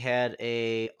 we had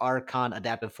a Archon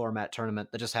adaptive format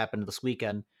tournament that just happened this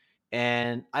weekend,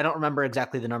 and I don't remember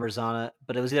exactly the numbers on it,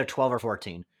 but it was either 12 or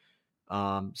 14.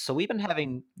 So we've been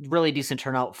having really decent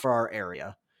turnout for our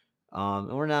area.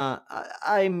 And we're not.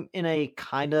 I'm in a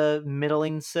kind of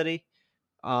middling city,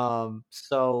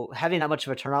 so having that much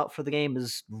of a turnout for the game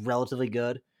is relatively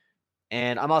good.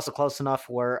 And I'm also close enough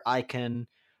where I'm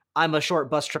a short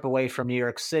bus trip away from New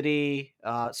York City.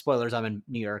 Spoilers, I'm in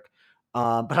New York.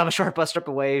 But I'm a short bus trip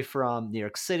away from New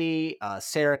York City,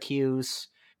 Syracuse,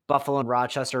 Buffalo, and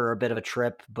Rochester are a bit of a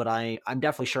trip. But I'm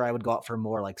definitely sure I would go out for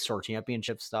more like store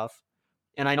championship stuff.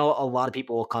 And I know a lot of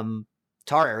people will come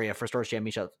to our area for store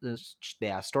championships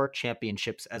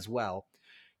as well.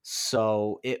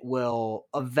 So it will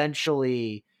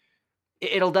eventually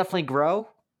it'll definitely grow.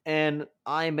 And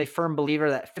I'm a firm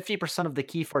believer that 50% of the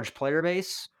Keyforge player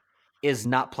base is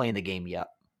not playing the game yet.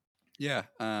 Yeah,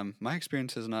 my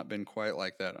experience has not been quite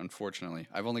like that, unfortunately.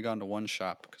 I've only gone to one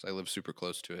shop because I live super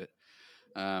close to it,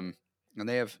 um, and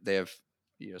they have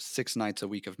 6 nights a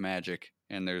week of Magic,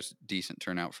 and there's decent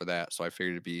turnout for that. So I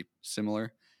figured it'd be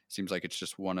similar. Seems like it's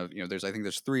just one of there's I think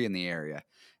there's 3 in the area,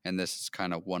 and this is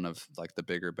kind of one of like the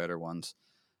bigger, better ones.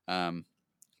 Um,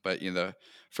 but the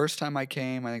first time I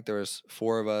came, I think there was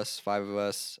 4 of us, 5 of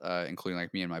us, including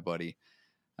like me and my buddy.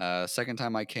 Second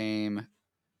time I came,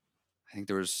 I think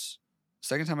there was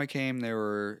second time I came there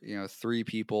were 3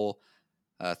 people.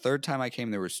 Third time I came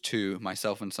there was 2,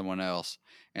 myself and someone else,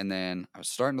 and then I was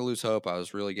starting to lose hope. I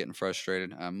was really getting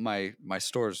frustrated. My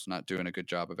store's not doing a good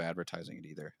job of advertising it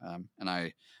either,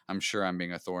 and I'm sure I'm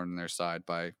being a thorn in their side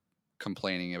by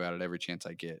complaining about it every chance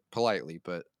I get, politely,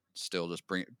 but still just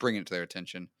bring it to their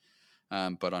attention.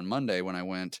 But on Monday when I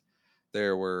went,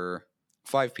 there were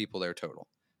 5 people there total.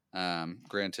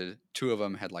 Granted, 2 of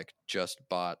them had like just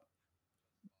bought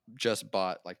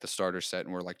like the starter set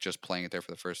and were like just playing it there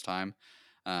for the first time.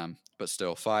 But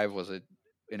still, 5 was an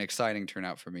exciting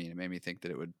turnout for me, and it made me think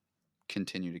that it would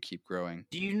continue to keep growing.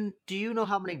 Do you know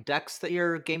how many decks that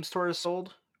your game store has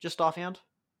sold, just offhand?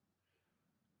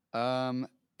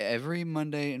 Every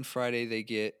Monday and Friday they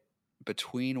get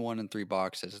between 1 and 3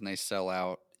 boxes, and they sell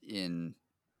out in.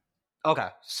 Okay,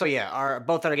 so yeah,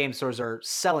 both our game stores are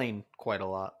selling quite a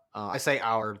lot. I say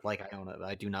our like I own it, but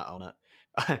I do not own it.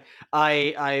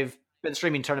 I've been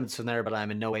streaming tournaments from there, but I'm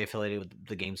in no way affiliated with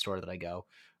the game store that I go.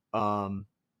 Um,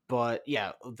 but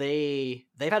yeah, they've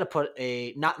had to put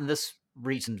a not in this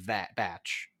recent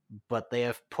batch, but they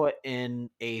have put in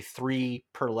a 3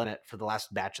 per limit for the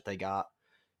last batch that they got,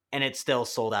 and it's still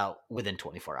sold out within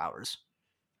 24 hours.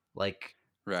 Like,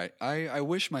 Right. I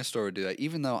wish my store would do that,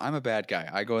 even though I'm a bad guy.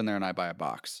 I go in there and I buy a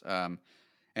box.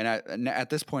 And at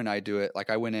this point, I do it like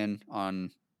I went in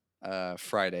on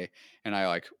Friday and I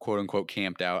like quote unquote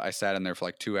camped out. I sat in there for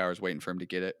like 2 hours waiting for him to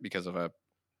get it because of I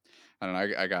don't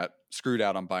know. I got screwed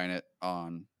out on buying it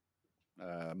on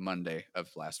Monday of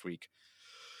last week.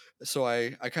 So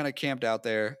I kind of camped out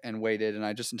there and waited, and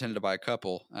I just intended to buy a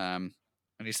couple.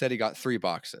 And he said he got 3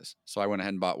 boxes, so I went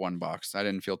ahead and bought 1 box. I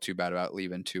didn't feel too bad about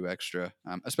leaving 2 extra,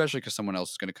 especially because someone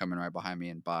else is going to come in right behind me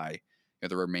and buy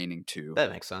the remaining 2.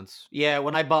 that makes sense. Yeah,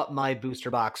 when I bought my booster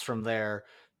box from there,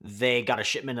 they got a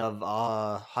shipment of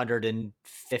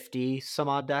 150 some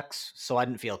odd decks, so I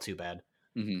didn't feel too bad.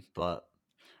 Mm-hmm. But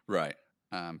Right.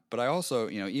 But I also,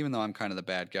 even though I'm kind of the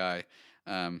bad guy,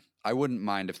 I wouldn't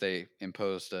mind if they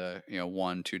imposed a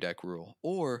 1-2 deck rule,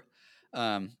 or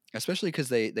especially because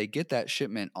they get that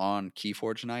shipment on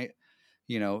Keyforge night.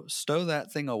 Stow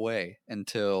that thing away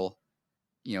until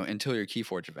your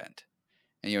Keyforge event,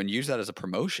 and use that as a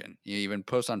promotion. You even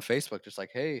post on Facebook just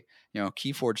like, hey,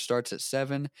 Keyforge starts at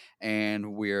 7,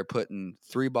 and we're putting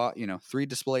 3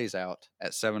 displays out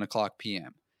at 7:00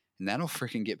 p.m. and that'll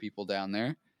freaking get people down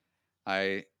there.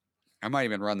 I might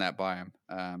even run that by him.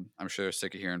 I'm sure they're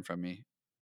sick of hearing from me.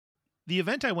 The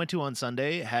event I went to on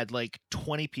Sunday had like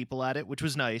 20 people at it, which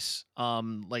was nice.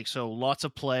 So lots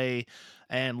of play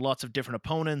and lots of different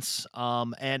opponents.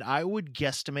 And I would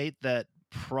guesstimate that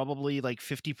probably like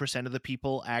 50% of the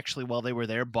people actually, while they were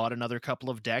there, bought another couple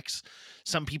of decks.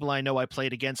 Some people I know I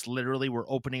played against literally were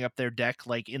opening up their deck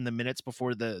like in the minutes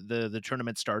before the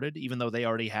tournament started, even though they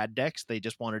already had decks. They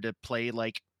just wanted to play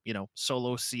like,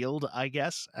 solo sealed, I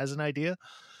guess, as an idea.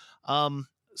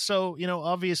 So,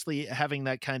 obviously having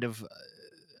that kind of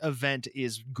event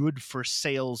is good for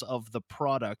sales of the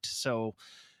product. So,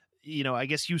 I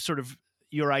guess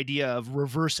your idea of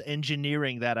reverse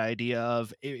engineering that idea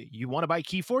of you want to buy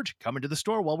Keyforge, come into the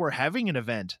store while we're having an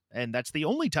event. And that's the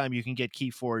only time you can get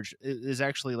Keyforge is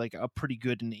actually like a pretty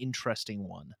good and interesting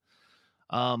one.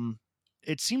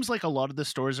 It seems like a lot of the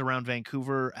stores around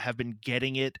Vancouver have been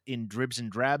getting it in dribs and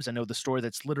drabs. I know the store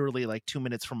that's literally like 2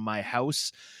 minutes from my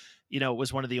house, it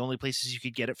was one of the only places you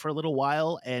could get it for a little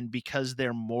while. And because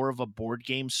they're more of a board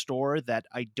game store that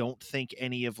I don't think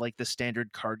any of like the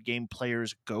standard card game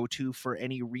players go to for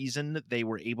any reason, they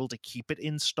were able to keep it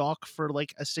in stock for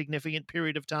like a significant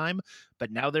period of time.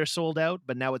 But now they're sold out.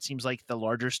 But now it seems like the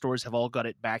larger stores have all got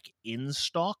it back in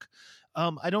stock.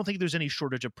 I don't think there's any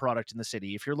shortage of product in the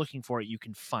city. If you're looking for it, you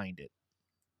can find it.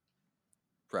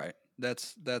 Right.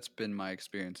 That's been my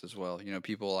experience as well.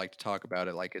 People like to talk about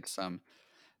it like it's some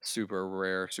super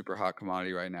rare, super hot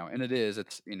commodity right now, and it is.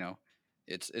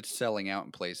 It's selling out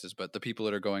in places, but the people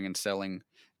that are going and selling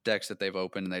decks that they've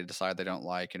opened and they decide they don't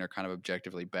like and are kind of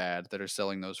objectively bad, that are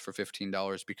selling those for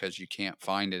 $15 because you can't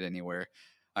find it anywhere,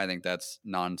 I think that's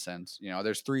nonsense.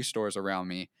 There's 3 stores around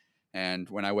me And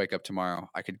when I wake up tomorrow,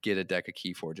 I could get a deck of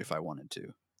Keyforge if I wanted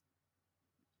to.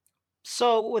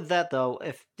 So with that though,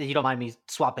 if you don't mind me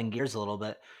swapping gears a little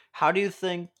bit, how do you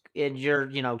think in your,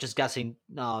 just guessing,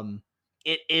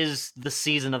 it is the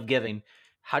season of giving.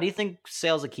 How do you think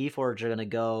sales of Keyforge are gonna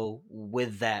go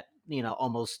with that,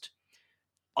 almost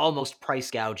price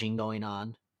gouging going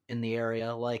on in the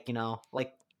area? Like,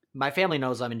 like my family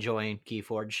knows I'm enjoying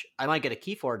Keyforge. I might get a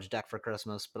Keyforge deck for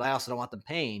Christmas, but I also don't want them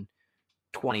paying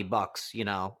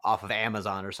 $20, off of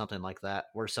Amazon or something like that,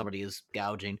 where somebody is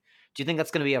gouging. Do you think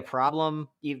that's going to be a problem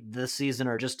this season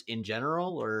or just in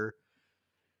general? Or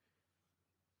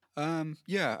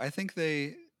Yeah, I think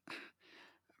I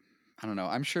don't know.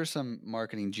 I'm sure some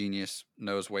marketing genius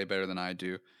knows way better than I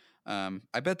do.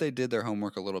 I bet they did their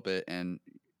homework a little bit, and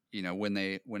when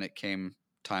it came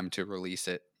time to release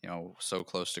it, so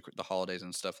close to the holidays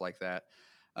and stuff like that.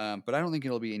 But I don't think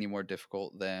it'll be any more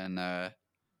difficult than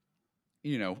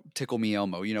Tickle Me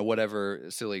Elmo. Whatever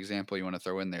silly example you want to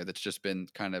throw in there. That's just been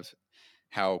kind of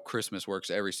how Christmas works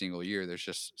every single year. There's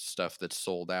just stuff that's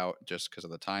sold out just because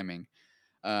of the timing.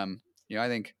 I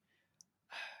think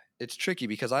it's tricky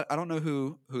because I don't know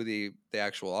who the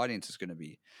actual audience is going to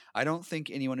be. I don't think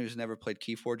anyone who's never played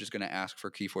Keyforge is going to ask for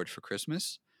Keyforge for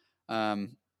Christmas.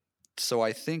 So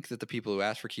I think that the people who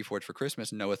ask for Keyforge for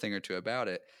Christmas know a thing or two about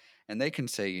it, and they can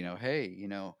say,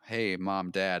 hey,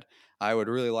 mom, dad, I would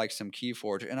really like some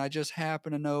Keyforge, and I just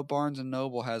happen to know Barnes and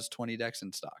Noble has 20 decks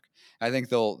in stock. I think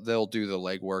they'll do the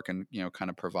legwork and kind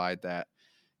of provide that.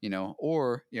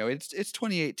 Or it's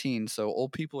 2018, so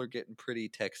old people are getting pretty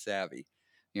tech savvy.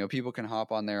 People can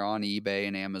hop on there on eBay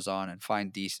and Amazon and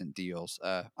find decent deals.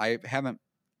 I haven't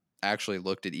actually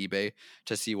looked at eBay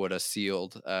to see what a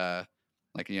sealed,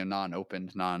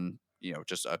 non-opened,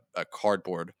 just a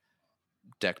cardboard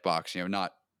deck box.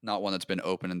 Not one that's been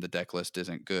opened and the deck list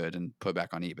isn't good and put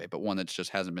back on eBay, but one that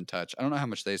just hasn't been touched. I don't know how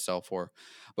much they sell for,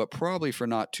 but probably for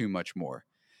not too much more.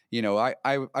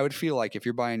 I would feel like if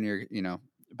you're buying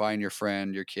your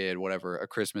friend, your kid, whatever, a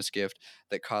Christmas gift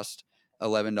that costs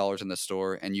 $11 in the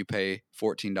store and you pay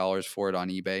 $14 for it on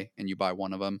eBay and you buy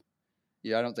one of them.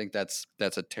 Yeah, I don't think that's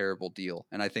a terrible deal.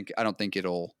 And I don't think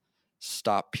it'll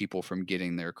stop people from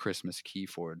getting their Christmas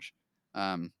Keyforge.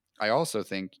 I also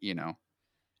think,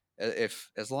 if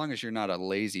as long as you're not a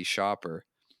lazy shopper,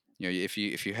 if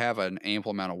you have an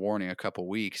ample amount of warning, a couple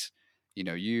weeks,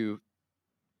 you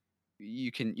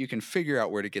can figure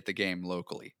out where to get the game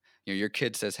locally. Your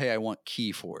kid says, "Hey, I want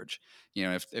Keyforge."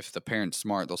 If the parent's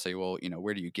smart, they'll say, "Well,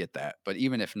 where do you get that?" But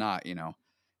even if not,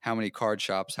 how many card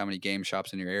shops, how many game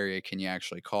shops in your area can you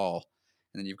actually call?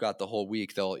 And then you've got the whole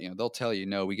week. They'll tell you,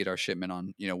 "No, we get our shipment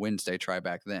on Wednesday. Try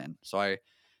back then." So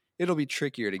it'll be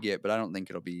trickier to get, but I don't think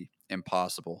it'll be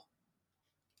impossible.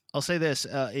 I'll say this,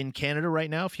 in Canada right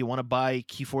now, if you want to buy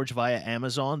Keyforge via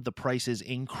Amazon, the price is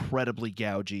incredibly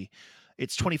gougy.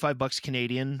 It's $25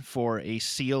 Canadian for a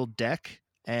sealed deck.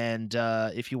 And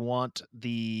if you want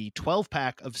the 12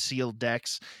 pack of sealed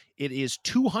decks, it is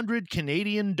 200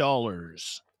 Canadian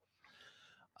dollars.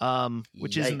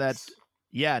 Which isn't that. yikes.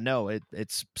 Yeah, no,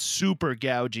 it's super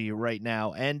gougy right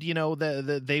now, and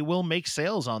they will make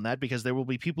sales on that because there will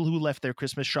be people who left their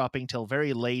Christmas shopping till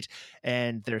very late,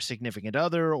 and their significant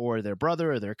other or their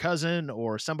brother or their cousin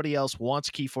or somebody else wants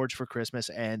Keyforge for Christmas,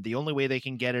 and the only way they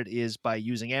can get it is by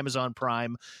using Amazon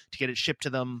Prime to get it shipped to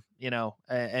them,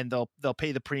 and they'll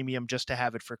pay the premium just to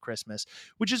have it for Christmas,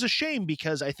 which is a shame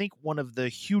because I think one of the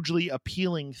hugely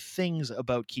appealing things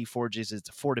about Keyforge is its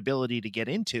affordability to get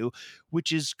into,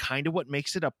 which is kind of what makes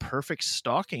it a perfect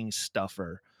stocking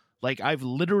stuffer. Like, I've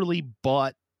literally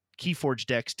bought Keyforge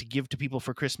decks to give to people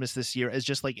for Christmas this year as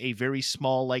just like a very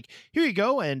small, like, here you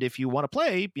go, and if you want to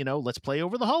play, let's play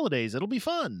over the holidays, it'll be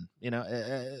fun.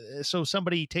 So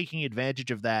somebody taking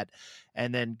advantage of that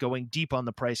and then going deep on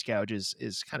the price gouge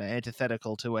is kind of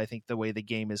antithetical to, I think, the way the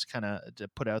game is kind of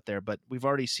put out there. But we've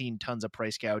already seen tons of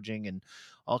price gouging and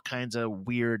all kinds of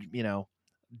weird,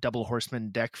 double horseman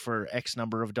deck for X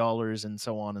number of dollars and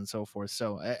so on and so forth.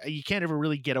 So you can't ever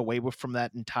really get away from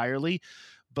that entirely.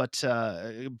 But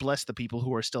bless the people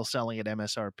who are still selling at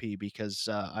MSRP, because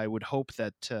I would hope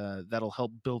that that'll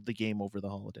help build the game over the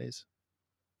holidays.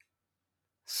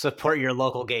 Support your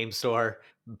local game store.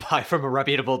 Buy from a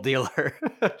reputable dealer.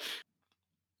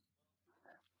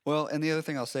 Well, and the other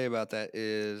thing I'll say about that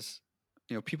is,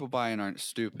 people buying aren't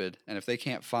stupid, and if they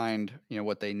can't find,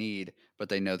 what they need, but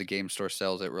they know the game store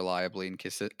sells it reliably and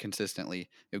consistently,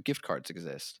 gift cards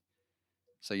exist.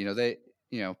 So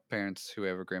parents,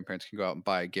 whoever, grandparents can go out and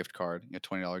buy a gift card,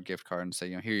 $20 gift card, and say,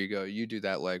 here you go, you do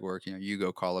that legwork, you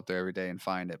go call up there every day and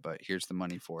find it, but here's the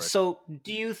money for it. So,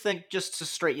 do you think, just to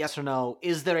straight yes or no,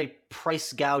 is there a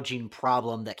price gouging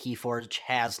problem that Keyforge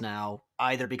has now,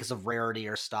 either because of rarity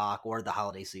or stock or the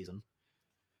holiday season?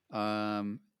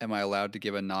 Am I allowed to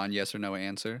give a non-yes or no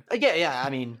answer? Yeah. I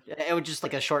mean, it was just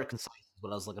like a short, concise is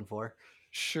what I was looking for.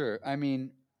 Sure. I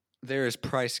mean, there is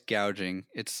price gouging.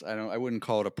 I wouldn't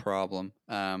call it a problem.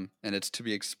 And it's to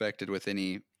be expected with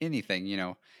anything,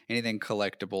 anything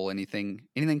collectible, anything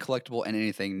collectible and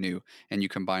anything new. And you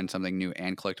combine something new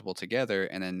and collectible together,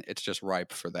 and then it's just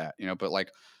ripe for that, But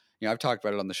I've talked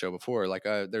about it on the show before.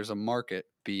 There's a market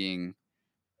being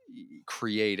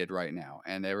created right now,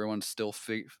 and everyone's still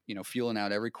feeling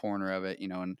out every corner of it,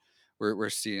 and we're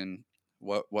seeing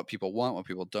what people want, what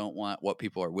people don't want, what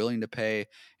people are willing to pay,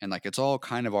 and it's all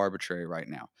kind of arbitrary right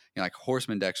now. Like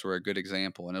horseman decks were a good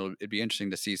example, and it'd be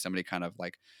interesting to see somebody kind of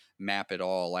map it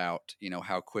all out,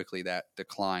 how quickly that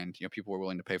declined. People were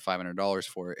willing to pay $500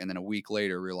 for it, and then a week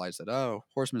later realized that, oh,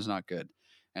 horseman's not good,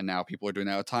 and now people are doing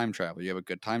that with time travel. You have a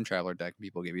good time traveler deck, and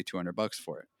people give you $200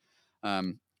 for it.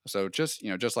 So just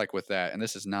like with that, and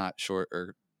this is not short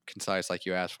or concise like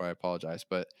you asked for, I apologize,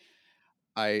 but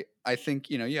I think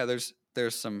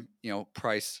there's some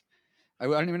price. I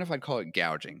don't even know if I'd call it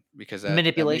gouging, because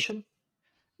Manipulation?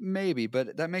 Maybe,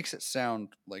 but that makes it sound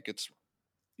like it's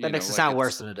that makes it sound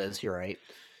worse than it is. You're right.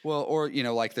 Well, or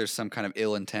like there's some kind of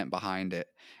ill intent behind it,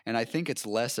 and I think it's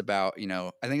less about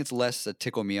I think it's less a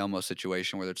Tickle Me Elmo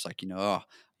situation where it's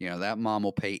that mom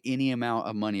will pay any amount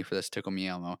of money for this Tickle Me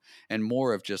Elmo, and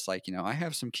more of just I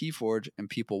have some Keyforge and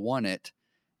people want it.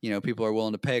 People are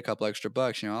willing to pay a couple extra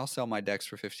bucks. I'll sell my decks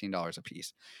for $15 a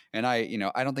piece, and I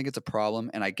don't think it's a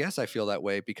problem. And I guess I feel that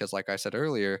way because, like I said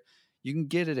earlier, you can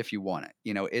get it if you want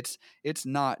it. It's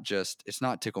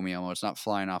not Tickle Me Elmo. It's not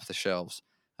flying off the shelves.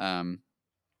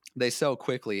 They sell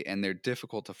quickly and they're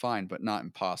difficult to find, but not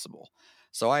impossible.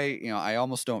 So I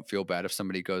almost don't feel bad if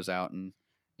somebody goes out and,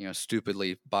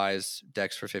 stupidly buys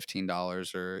decks for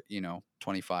 $15 or,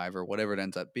 $25 or whatever it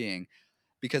ends up being,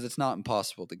 because it's not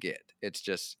impossible to get. It's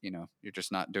just, you're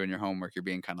just not doing your homework. You're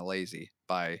being kind of lazy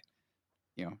by,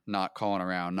 not calling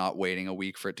around, not waiting a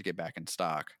week for it to get back in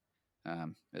stock.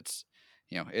 It's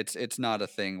not a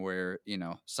thing where,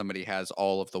 somebody has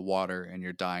all of the water and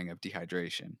you're dying of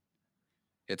dehydration.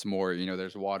 It's more,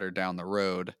 there's water down the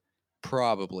road,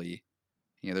 probably,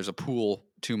 there's a pool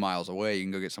 2 miles away you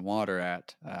can go get some water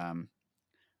at,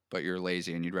 but you're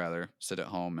lazy and you'd rather sit at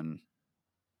home and,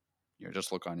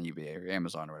 just look on eBay or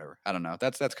Amazon or whatever. I don't know.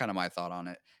 That's kind of my thought on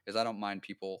it, is I don't mind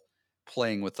people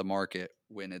playing with the market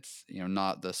when it's,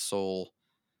 not the sole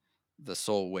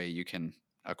way you can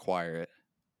acquire it.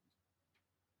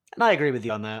 And I agree with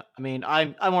you on that. I mean,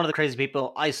 I'm one of the crazy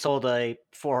people. I sold a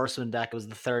Four Horsemen deck. It was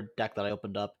the third deck that I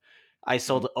opened up. I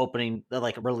sold the opening,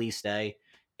 release day.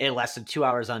 It lasted 2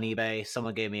 hours on eBay.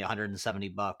 Someone gave me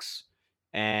 $170,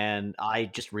 and I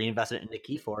just reinvested it into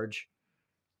Keyforge.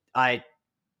 I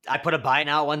put a buy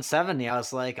now at 170. I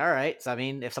was like, all right. So I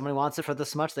mean, if somebody wants it for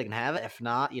this much, they can have it. If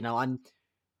not,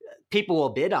 people will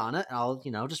bid on it. I'll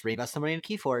just reinvest the money in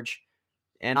Keyforge,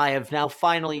 and I have now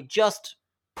finally just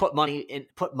put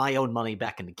my own money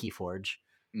back into Keyforge.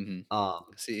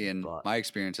 Mm-hmm. See, in my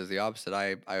experience is the opposite.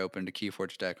 I opened a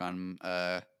Keyforge deck on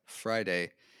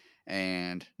Friday,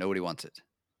 and nobody wants it.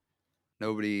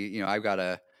 Nobody, I got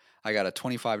a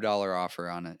 $25 offer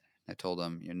on it. I told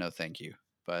them, no, thank you.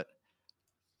 But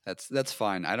that's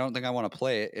fine. I don't think I want to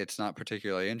play it. It's not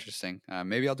particularly interesting.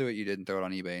 Maybe I'll do what you did and throw it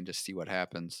on eBay and just see what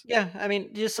happens. Yeah, I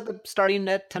mean, just starting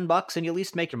at $10, and you at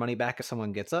least make your money back if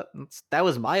someone gets it. That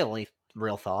was my only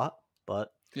real thought. But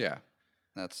yeah,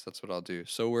 that's what I'll do.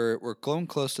 So we're going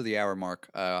close to the hour mark.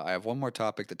 I have one more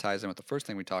topic that ties in with the first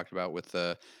thing we talked about with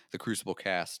the Crucible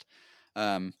cast.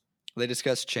 They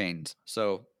discussed chains.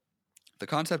 So the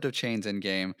concept of chains in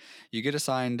game, you get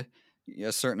assigned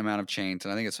a certain amount of chains,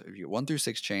 and I think it's 1 through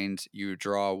 6 chains. You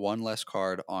draw one less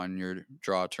card on your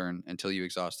draw turn until you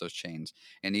exhaust those chains,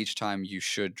 and each time you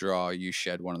should draw, you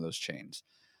shed one of those chains.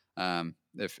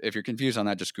 If you're confused on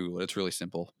that, just Google it. It's really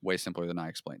simple, way simpler than I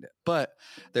explained it. But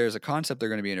there's a concept they're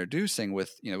going to be introducing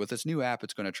with this new app.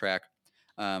 It's going to track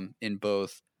in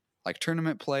both like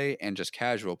tournament play and just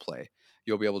casual play.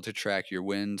 You'll be able to track your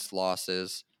wins,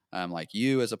 losses, like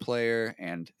you as a player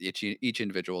and each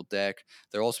individual deck.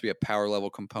 There'll also be a power level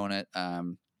component.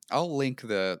 I'll link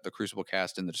the Crucible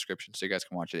cast in the description so you guys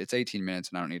can watch it. It's 18 minutes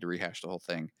and I don't need to rehash the whole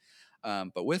thing.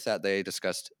 But with that, they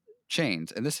discussed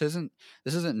chains, and this isn't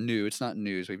new. It's not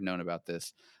news. We've known about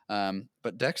this.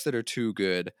 But decks that are too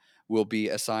good will be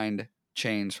assigned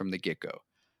chains from the get-go.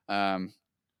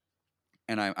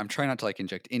 and I'm trying not to like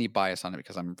inject any bias on it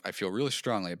because I feel really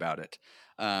strongly about it.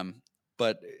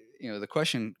 But the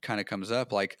question kind of comes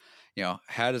up like,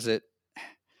 how does it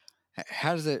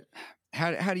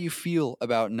how do you feel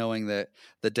about knowing that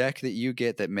the deck that you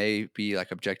get that may be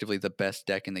like objectively the best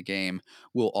deck in the game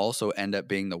will also end up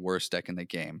being the worst deck in the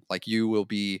game? Like you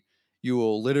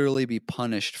will literally be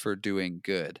punished for doing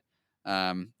good.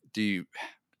 Do you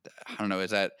I don't know,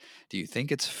 do you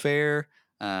think it's fair?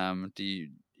 Do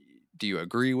you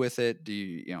agree with it?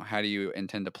 How do you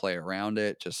intend to play around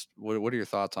it? Just what are your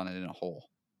thoughts on it in a whole?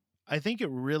 I think it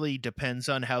really depends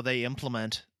on how they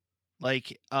implement.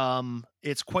 Like,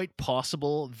 it's quite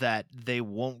possible that they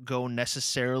won't go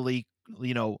necessarily,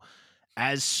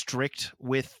 as strict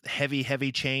with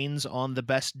heavy chains on the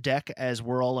best deck as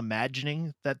we're all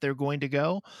imagining that they're going to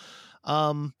go.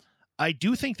 I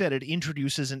do think that it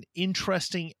introduces an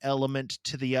interesting element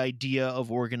to the idea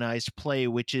of organized play,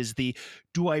 which is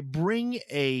do I bring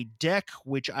a deck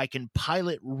which I can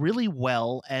pilot really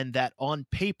well and that on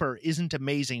paper isn't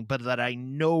amazing, but that I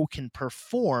know can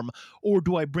perform, or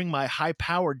do I bring my high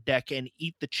powered deck and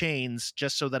eat the chains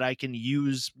just so that I can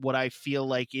use what I feel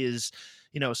like is,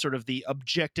 sort of the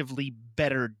objectively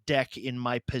better deck in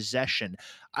my possession?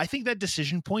 I think that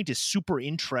decision point is super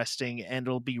interesting, and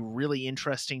it'll be really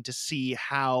interesting to see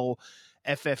how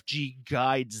FFG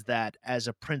guides that as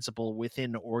a principle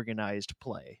within organized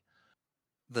play.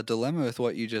 The dilemma with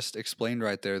what you just explained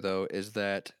right there, though, is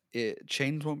that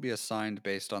chains won't be assigned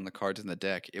based on the cards in the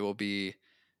deck. It will be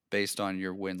based on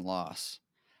your win-loss.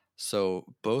 So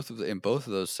in both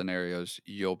of those scenarios,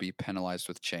 you'll be penalized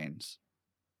with chains,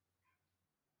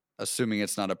 assuming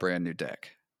it's not a brand new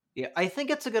deck. Yeah, I think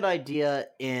it's a good idea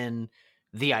in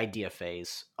the idea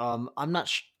phase. I'm not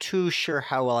too sure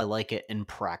how well I like it in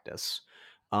practice,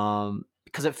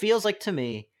 because it feels like to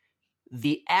me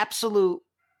the absolute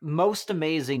most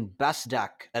amazing best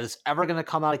deck that is ever going to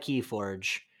come out of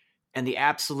Keyforge, and the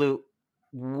absolute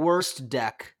worst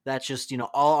deck that's just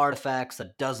all artifacts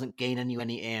that doesn't gain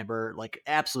any amber, like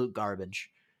absolute garbage.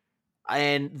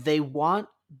 And they want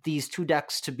these two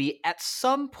decks to be at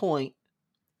some point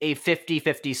a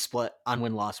 50-50 split on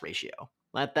win-loss ratio.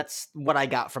 That's what I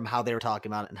got from how they were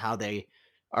talking about it and how they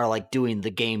are like doing the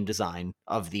game design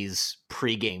of these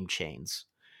pre-game chains.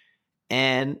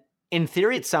 And in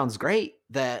theory, it sounds great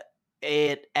that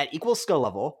at equal skill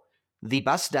level, the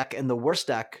best deck and the worst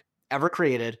deck ever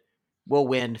created will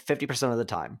win 50% of the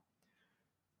time.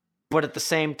 But at the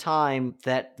same time,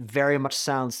 that very much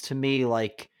sounds to me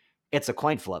like it's a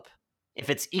coin flip. If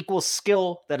it's equal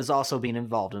skill that is also being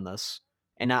involved in this,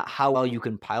 and not how well you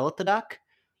can pilot the deck,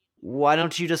 why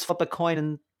don't you just flip a coin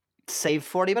and save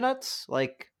 40 minutes?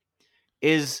 Like,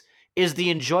 is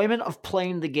the enjoyment of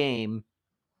playing the game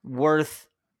worth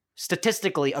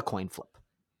statistically a coin flip?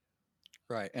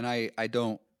 Right, and I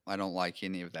don't like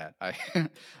any of that.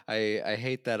 I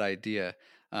hate that idea,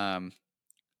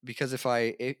 because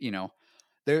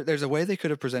there's a way they could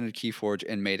have presented Keyforge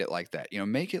and made it like that.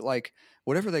 Make it like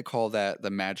whatever they call that,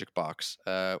 the magic box,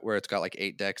 where it's got like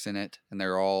 8 decks in it, and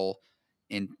they're all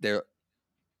in there.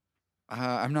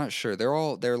 I'm not sure.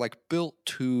 They're like built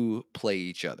to play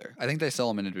each other. I think they sell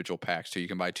them in individual packs too. You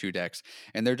can buy 2 decks,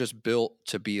 and they're just built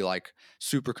to be like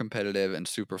super competitive and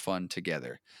super fun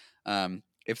together.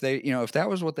 If that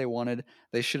was what they wanted,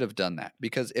 they should have done that.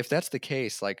 Because if that's the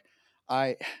case, like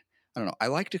I don't know. I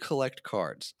like to collect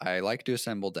cards. I like to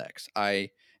assemble decks.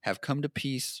 I have come to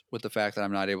peace with the fact that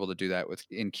I'm not able to do that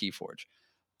in Keyforge.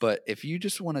 But if you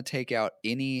just want to take out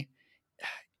any,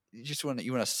 you want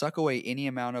to suck away any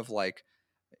amount of like,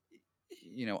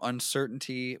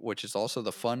 uncertainty, which is also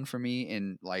the fun for me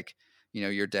in like,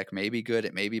 your deck may be good,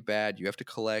 it may be bad. You have to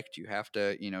collect, you have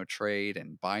to, trade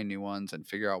and buy new ones and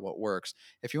figure out what works.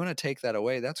 If you want to take that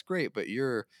away, that's great, but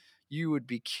you would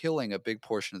be killing a big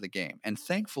portion of the game. And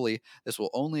thankfully, this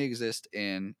will only exist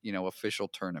in, official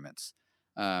tournaments,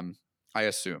 I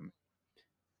assume.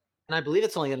 And I believe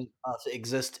it's only going to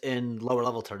exist in lower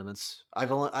level tournaments.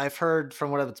 I've heard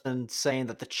from what it's been saying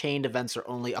that the chained events are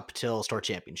only up till Store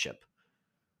Championship.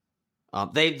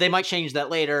 They might change that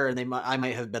later, and I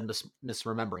might have been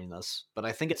misremembering this, but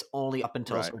I think it's only up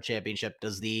until Store Championship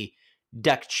does the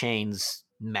deck chains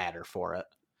matter for it.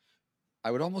 I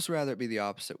would almost rather it be the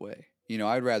opposite way.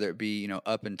 I'd rather it be,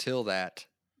 up until that,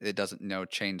 it doesn't,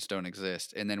 chains don't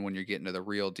exist. And then when you're getting to the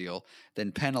real deal,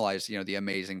 then penalize, the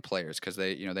amazing players because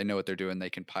they know what they're doing.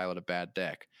 They can pilot a bad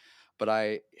deck. But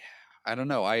I don't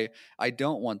know. I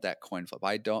don't want that coin flip.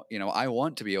 I don't, I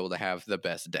want to be able to have the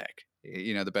best deck,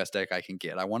 the best deck I can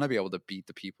get. I want to be able to beat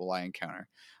the people I encounter.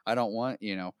 I don't want,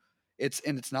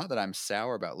 it's not that I'm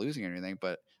sour about losing or anything,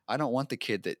 but I don't want the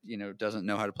kid that, doesn't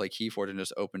know how to play Keyforge and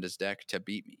just opened his deck to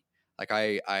beat me. Like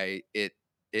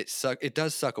it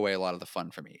does suck away a lot of the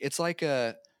fun for me. It's like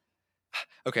okay,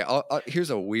 here's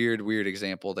a weird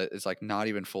example that is like not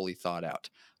even fully thought out.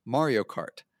 Mario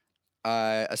Kart.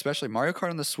 Especially Mario Kart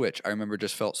on the Switch, I remember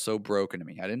just felt so broken to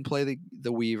me. I didn't play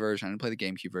the Wii version. I didn't play the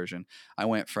GameCube version. I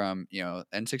went from,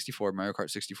 N64, Mario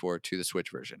Kart 64 to the Switch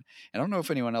version. I don't know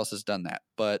if anyone else has done that,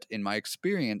 but in my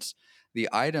experience, the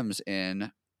items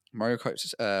in Mario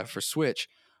Kart for Switch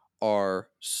are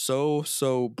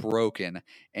so broken.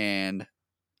 And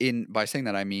by saying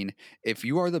that, I mean, if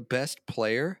you are the best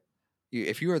player,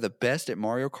 if you are the best at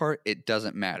Mario Kart, it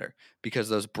doesn't matter because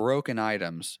those broken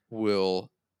items will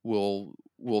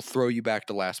throw you back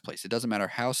to last place. It doesn't matter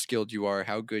how skilled you are,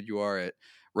 how good you are at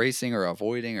racing or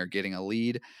avoiding or getting a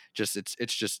lead.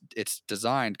 It's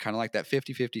designed kind of like that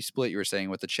 50-50 split you were saying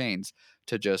with the chains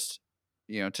to just,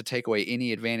 to take away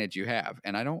any advantage you have.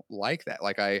 And I don't like that.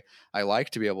 Like I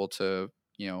like to be able to,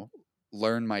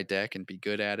 learn my deck and be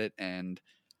good at it and,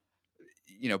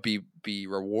 be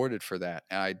rewarded for that.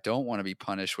 And I don't want to be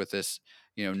punished with this,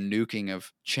 nuking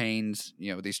of chains,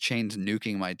 these chains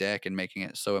nuking my deck and making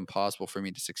it so impossible for me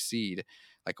to succeed.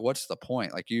 Like, what's the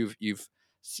point? Like you're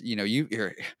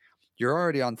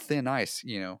already on thin ice,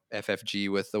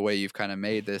 FFG, with the way you've kind of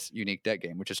made this unique deck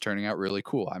game, which is turning out really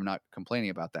cool. I'm not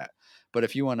complaining about that. But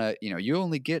if you want to, you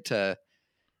only get to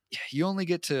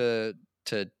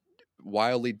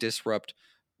wildly disrupt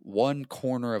one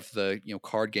corner of the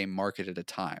card game market at a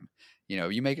time.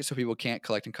 You make it so people can't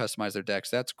collect and customize their decks.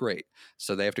 That's great.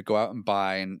 So they have to go out and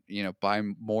buy and buy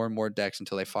more and more decks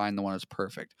until they find the one that's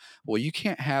perfect. Well, you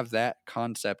can't have that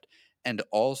concept and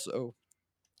also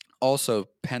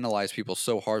penalize people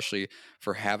so harshly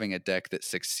for having a deck that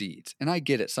succeeds. And I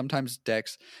get it. Sometimes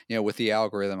decks, with the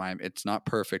algorithm, it's not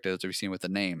perfect, as we've seen with the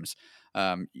names.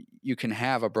 You can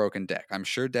have a broken deck. I'm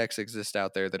sure decks exist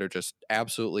out there that are just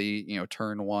absolutely,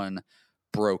 turn one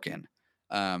broken.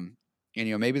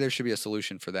 And maybe there should be a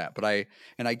solution for that. But I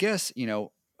guess,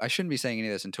 I shouldn't be saying any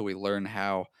of this until we learn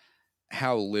how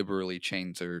liberally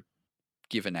chains are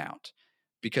given out.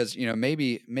 Because,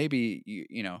 maybe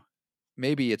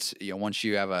maybe it's, once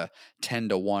you have a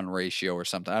 10-to-1 ratio or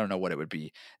something, I don't know what it would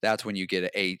be. That's when you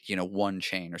get one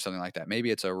chain or something like that.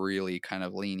 Maybe it's a really kind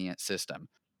of lenient system.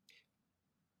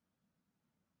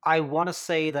 I want to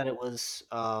say that it was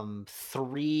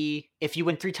 3. If you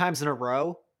win 3 times in a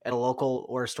row at a local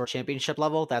or a store championship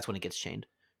level, that's when it gets chained.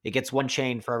 It gets 1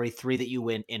 chain for every 3 that you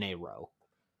win in a row.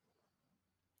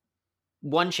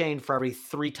 1 chain for every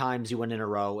 3 times you win in a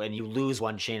row, and you lose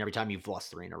 1 chain every time you've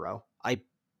lost 3 in a row.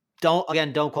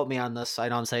 Don't quote me on this. I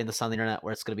know I'm saying this on the internet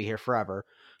where it's going to be here forever,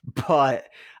 but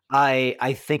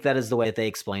I think that is the way that they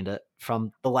explained it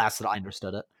from the last that I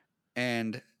understood it.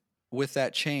 And with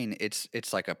that chain,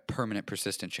 it's like a permanent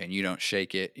persistent chain. You don't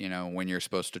shake it, when you're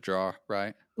supposed to draw,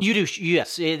 right? You do,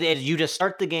 yes. You just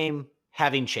start the game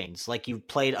having chains, like you've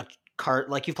played a card,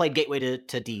 like you've played Gateway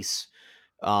to Dees,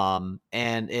 and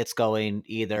it's going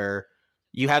either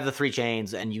you have the 3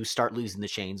 chains and you start losing the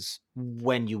chains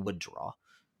when you would draw.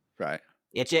 Right.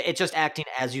 It's just acting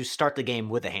as you start the game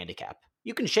with a handicap.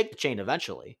 You can shake the chain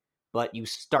eventually, but you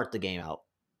start the game out.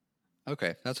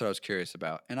 Okay, that's what I was curious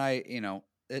about. And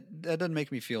that doesn't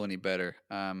make me feel any better.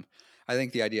 I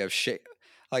think the idea of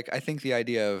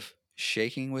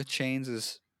shaking with chains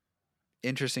is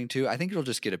interesting too. I think it'll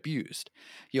just get abused.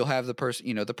 You'll have the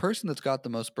person that's got the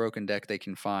most broken deck they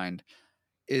can find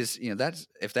is,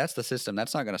 if that's the system,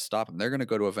 that's not going to stop them. They're going to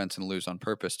go to events and lose on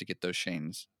purpose to get those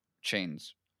chains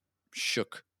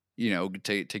shook,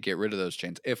 to get rid of those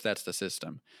chains, if that's the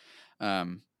system.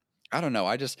 I don't know.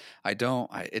 It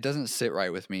doesn't sit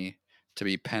right with me to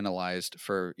be penalized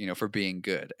for being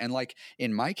good. And like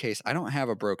in my case, I don't have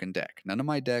a broken deck. None of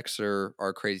my decks are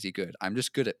crazy good. I'm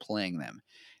just good at playing them.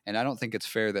 And I don't think it's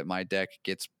fair that my deck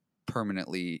gets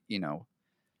permanently, I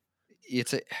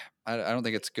don't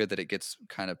think it's good that it gets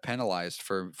kind of penalized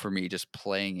for me just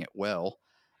playing it well.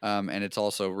 And it's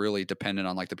also really dependent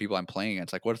on like the people I'm playing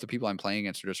against. Like, what if the people I'm playing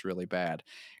against are just really bad?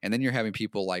 And then you're having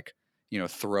people like,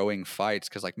 throwing fights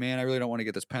because like, man, I really don't want to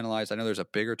get this penalized. I know there's a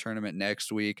bigger tournament next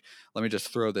week. Let me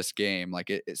just throw this game. Like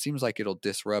it seems like it'll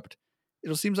disrupt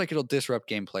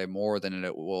gameplay more than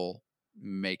it will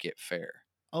make it fair.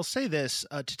 I'll say this,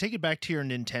 to take it back to your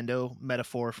Nintendo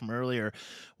metaphor from earlier,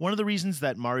 one of the reasons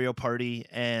that Mario Party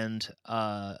and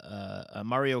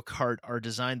Mario Kart are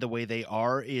designed the way they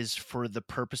are is for the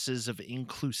purposes of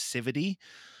inclusivity.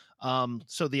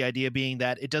 So the idea being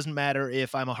that it doesn't matter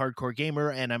if I'm a hardcore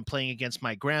gamer and I'm playing against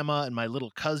my grandma and my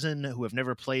little cousin who have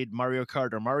never played Mario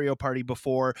Kart or Mario Party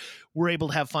before, we're able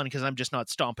to have fun because I'm just not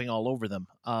stomping all over them.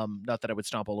 Not that I would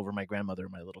stomp all over my grandmother or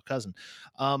my little cousin.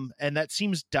 And that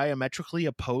seems diametrically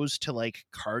opposed to like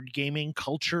card gaming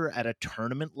culture at a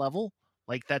tournament level.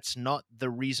 Like, that's not the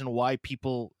reason why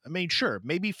people, I mean, sure,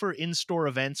 maybe for in-store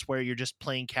events where you're just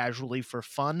playing casually for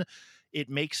fun, it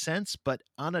makes sense, but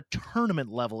on a tournament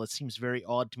level, it seems very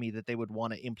odd to me that they would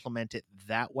want to implement it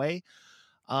that way.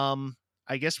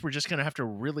 I guess we're just going to have to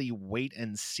really wait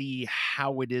and see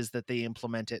how it is that they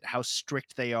implement it, how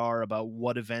strict they are about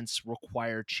what events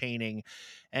require chaining,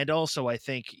 and also I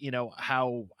think,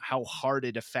 how hard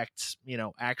it affects,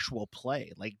 actual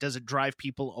play. Like, does it drive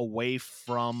people away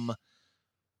from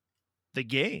the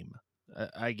game?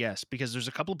 I guess, because there's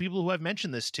a couple of people who I've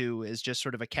mentioned this to is just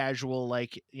sort of a casual,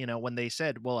 like, when they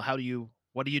said, well,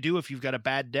 what do you do if you've got a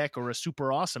bad deck or a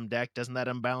super awesome deck? Doesn't that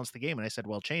unbalance the game? And I said,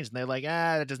 well, change. And they're like,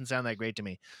 that doesn't sound that great to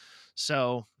me.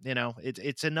 So,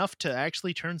 it's enough to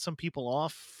actually turn some people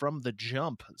off from the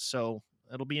jump. So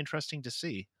it'll be interesting to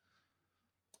see.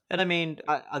 And I mean,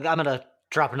 I'm gonna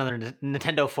drop another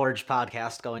Nintendo Forge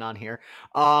podcast going on here.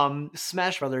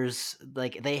 Smash Brothers,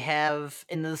 like they have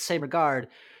in the same regard,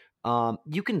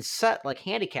 you can set like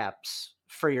handicaps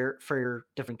for your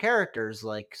different characters,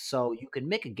 like so you can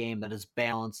make a game that is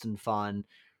balanced and fun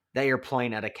that you're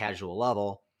playing at a casual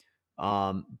level.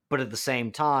 But at the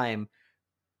same time,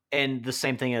 and the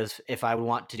same thing as if I would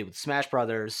want to do with Smash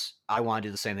Brothers, I want to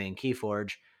do the same thing in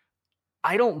Keyforge.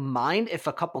 I don't mind if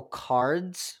a couple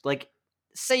cards, like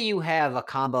say you have a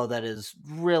combo that is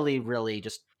really, really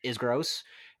just is gross,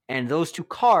 and those two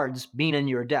cards being in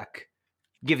your deck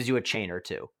gives you a chain or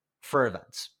two for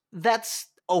events. That's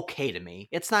okay to me.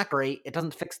 It's not great. It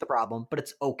doesn't fix the problem, but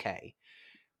it's okay.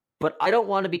 But I don't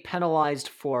want to be penalized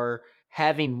for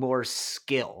having more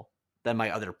skill than my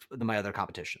other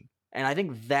competition. And I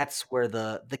think that's where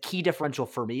the key differential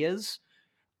for me is.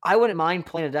 I wouldn't mind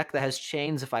playing a deck that has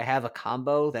chains if I have a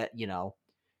combo that,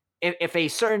 if a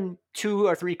certain 2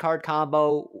 or 3 card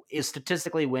combo is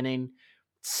statistically winning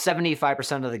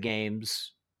 75% of the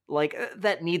games, like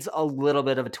that needs a little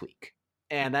bit of a tweak.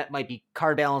 And that might be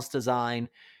card balance design.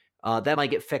 That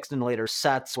might get fixed in later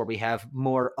sets where we have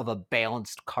more of a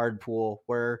balanced card pool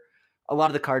where a lot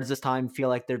of the cards this time feel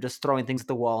like they're just throwing things at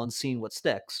the wall and seeing what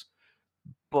sticks.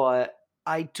 But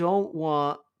I don't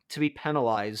want to be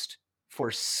penalized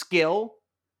for skill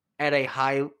at a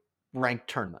high ranked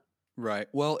tournament. Right.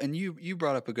 Well, and you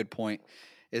brought up a good point.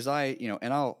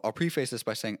 And I'll preface this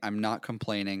by saying I'm not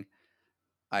complaining.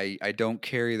 I don't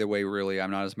care either way, really. I'm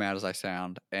not as mad as I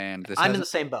sound. And I'm in the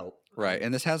same boat. Right.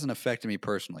 And this hasn't affected me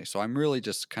personally. So I'm really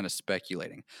just kind of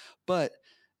speculating. But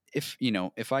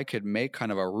if I could make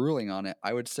kind of a ruling on it,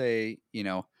 I would say,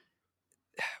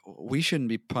 we shouldn't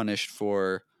be punished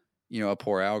for, a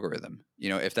poor algorithm.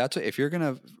 If you're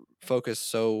going to focus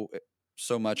so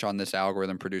much on this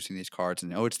algorithm producing these cards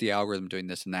and it's the algorithm doing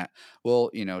this and that,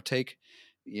 well, take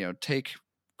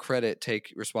credit,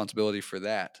 take responsibility for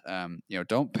that.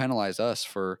 Don't penalize us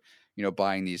for,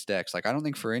 buying these decks. Like, I don't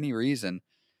think for any reason,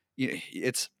 you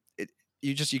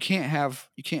can't have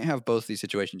both these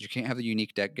situations. You can't have the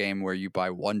unique deck game where you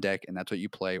buy one deck and that's what you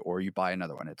play, or you buy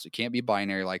another one. It can't be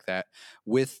binary like that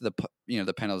with the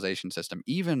penalization system,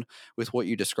 even with what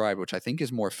you described, which I think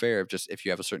is more fair of just if you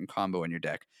have a certain combo in your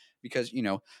deck. Because,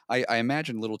 I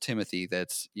imagine little Timothy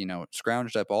that's,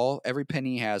 scrounged up every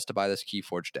penny he has to buy this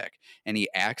Keyforge deck, and he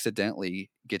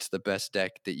accidentally gets the best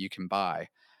deck that you can buy.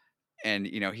 And,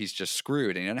 he's just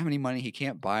screwed, and he doesn't have any money. He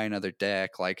can't buy another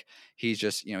deck. Like, he's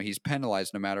just, he's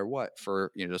penalized no matter what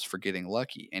for, just for getting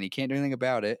lucky, and he can't do anything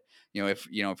about it. If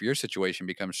your situation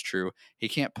becomes true, he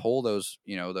can't pull those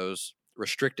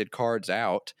restricted cards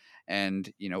out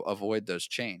and, avoid those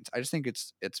chains. I just think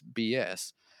it's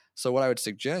BS. So what I would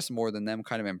suggest, more than them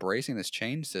kind of embracing this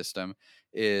chain system,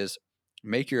 is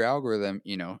make your algorithm,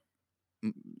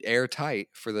 airtight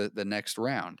for the next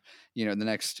round, the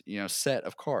next, set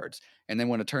of cards. And then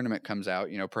when a tournament comes out,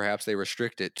 perhaps they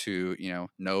restrict it to,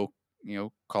 no,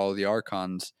 Call of the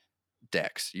Archons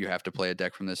decks. You have to play a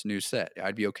deck from this new set.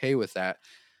 I'd be okay with that.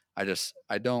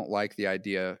 I don't like the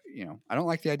idea, I don't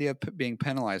like the idea of being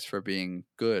penalized for being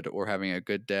good or having a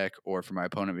good deck, or for my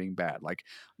opponent being bad. Like,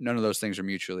 none of those things are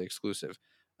mutually exclusive.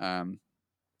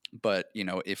 But,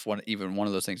 if even one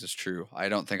of those things is true, I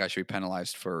don't think I should be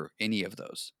penalized for any of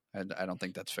those. I don't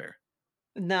think that's fair.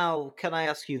 Now, can I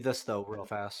ask you this, though, real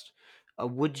fast?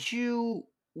 Would you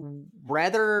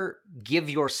rather give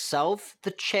yourself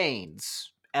the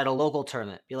chains at a local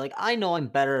tournament? Be like, I know I'm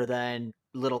better than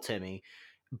little Timmy.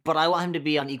 but I want him to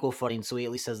be on equal footing, so he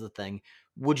at least says the thing.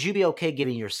 Would you be okay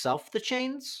giving yourself the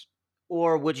chains,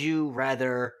 or would you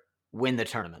rather win the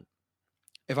tournament?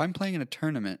 If I'm playing in a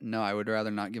tournament, no, I would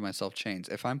rather not give myself chains.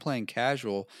 If I'm playing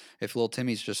casual, if little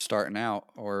Timmy's just starting out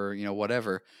or,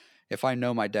 whatever, if I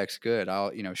know my deck's good,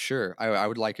 I'll, sure. I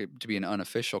would like it to be an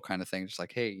unofficial kind of thing. Just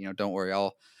like, hey, don't worry,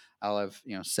 I'll have,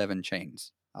 7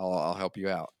 chains. I'll help you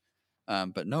out.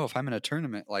 But no, if I'm in a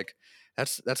tournament, like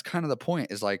that's kind of the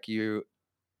point is like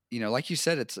like you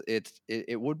said,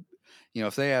 it would,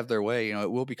 if they have their way,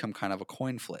 it will become kind of a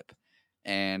coin flip.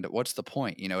 And what's the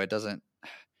point? It doesn't,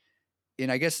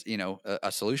 and I guess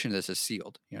a solution to this is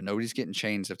sealed. Nobody's getting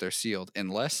chains if they're sealed,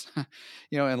 unless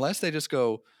unless they just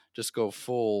go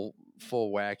full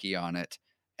wacky on it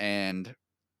and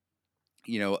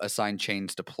assign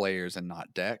chains to players and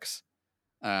not decks.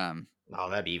 Oh,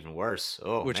 that'd be even worse.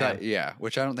 Oh, which man.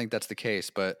 which I don't think that's the case,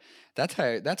 but that's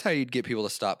how you'd get people to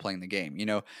stop playing the game.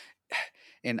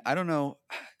 And I don't know.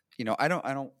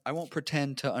 I won't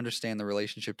pretend to understand the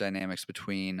relationship dynamics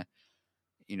between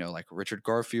like Richard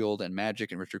Garfield and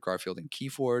Magic and Richard Garfield and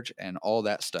Keyforge and all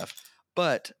that stuff.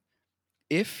 But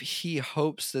if he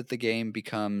hopes that the game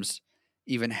becomes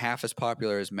even half as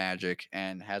popular as Magic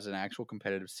and has an actual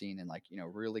competitive scene and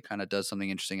really kind of does something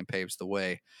interesting and paves the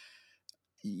way,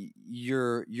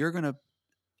 you're gonna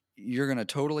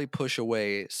totally push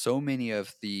away so many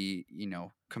of the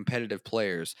competitive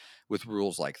players with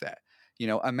rules like that.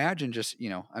 Imagine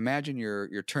imagine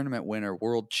your tournament winner,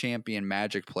 world champion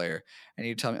Magic player, and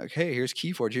you tell me, like, hey, here's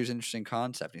Keyforge, here's an interesting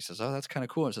concept. And he says, oh, that's kind of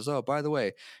cool. And says, oh, by the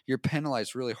way, you're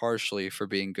penalized really harshly for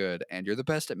being good, and you're the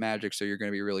best at Magic, so you're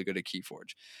going to be really good at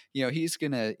Keyforge. He's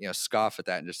gonna scoff at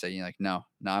that and just say, like, no,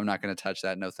 I'm not going to touch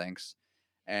that, no thanks.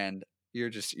 And you're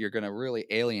going to really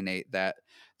alienate that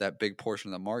big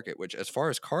portion of the market, which as far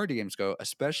as card games go,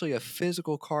 especially a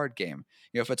physical card game,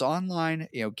 if it's online,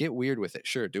 get weird with it.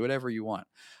 Sure, do whatever you want.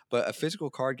 But a physical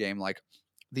card game, like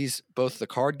these, both the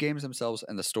card games themselves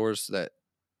and the stores that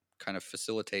kind of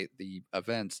facilitate the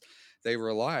events, they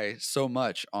rely so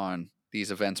much on these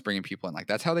events bringing people in. Like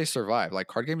that's how they survive. Like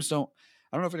card games don't,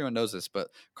 I don't know if anyone knows this, but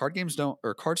card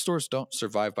stores don't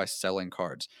survive by selling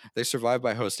cards. They survive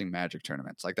by hosting Magic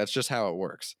tournaments. Like that's just how it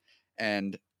works.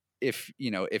 And if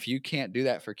you can't do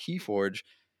that for Keyforge,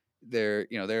 the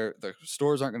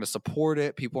stores aren't going to support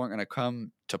it. People aren't going to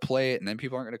come to play it, and then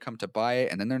people aren't going to come to buy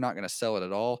it, and then they're not going to sell it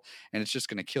at all, and it's just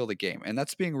going to kill the game. And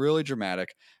that's being really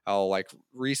dramatic. I'll like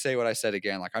re-say what I said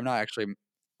again. Like I'm not actually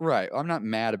right. I'm not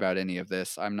mad about any of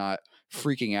this. I'm not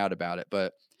freaking out about it,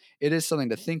 but it is something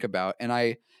to think about. And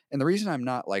the reason I'm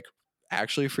not like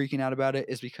actually freaking out about it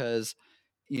is because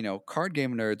card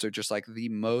game nerds are just like the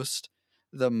most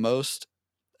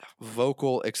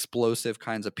vocal, explosive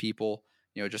kinds of people,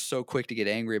 just so quick to get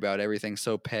angry about everything,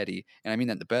 so petty. And I mean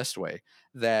that in the best way,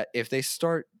 that if they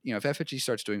start, if FFG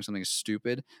starts doing something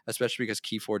stupid, especially because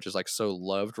Keyforge is like so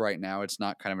loved right now, it's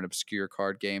not kind of an obscure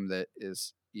card game that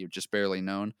is just barely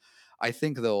known. I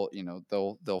think they'll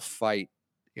fight,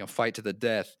 fight to the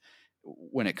death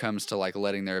when it comes to like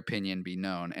letting their opinion be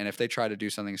known. And if they try to do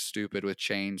something stupid with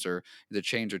chains, or the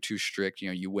chains are too strict,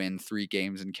 you win 3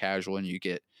 games in casual and you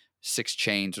get 6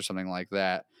 chains or something like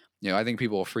that, I think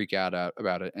people will freak out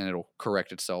about it and it'll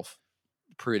correct itself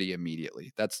pretty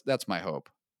immediately. That's my hope.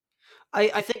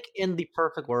 I think in the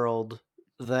perfect world,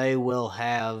 they will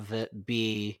have it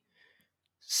be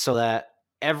so that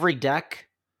every deck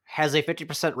has a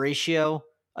 50% ratio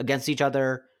against each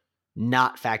other,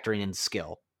 not factoring in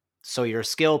skill. So your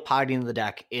skill piloting the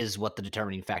deck is what the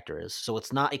determining factor is. So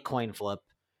it's not a coin flip,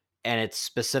 and it's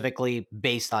specifically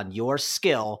based on your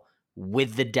skill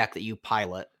with the deck that you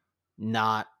pilot,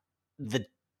 not the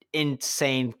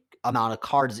insane amount of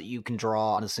cards that you can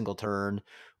draw on a single turn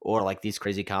or like these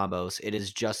crazy combos. It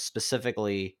is just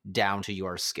specifically down to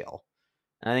your skill.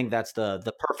 And I think that's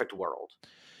the perfect world.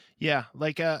 Yeah,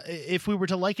 like if we were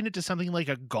to liken it to something like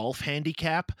a golf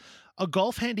handicap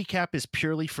is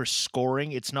purely for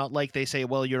scoring. It's not like they say,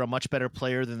 well, you're a much better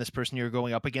player than this person you're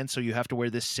going up against, so you have to wear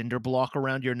this cinder block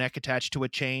around your neck attached to a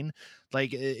chain.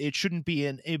 Like it shouldn't be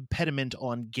an impediment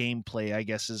on gameplay, I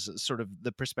guess, is sort of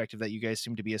the perspective that you guys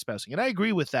seem to be espousing. And I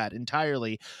agree with that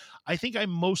entirely. I think I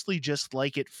mostly just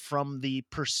like it from the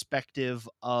perspective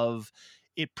of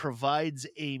it provides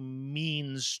a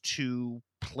means to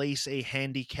place a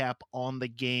handicap on the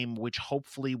game, which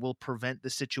hopefully will prevent the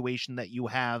situation that you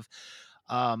have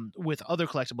with other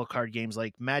collectible card games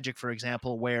like Magic, for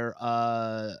example, where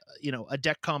a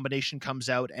deck combination comes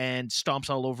out and stomps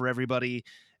all over everybody,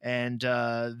 and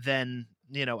then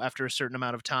after a certain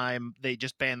amount of time they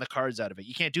just ban the cards out of it.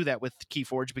 You can't do that with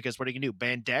Keyforge, because what are you gonna do?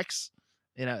 Ban decks?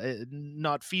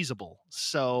 Not feasible.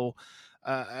 So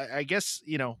I guess,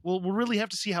 we'll really have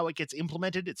to see how it gets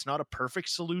implemented. It's not a perfect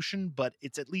solution, but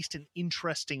it's at least an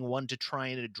interesting one to try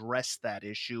and address that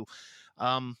issue.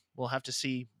 We'll have to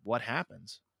see what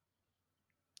happens.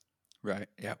 Right.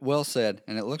 Yeah. Well said.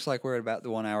 And it looks like we're at about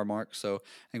the 1 hour mark, so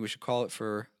I think we should call it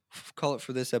for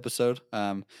this episode.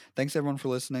 Thanks everyone for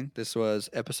listening. This was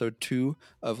episode 2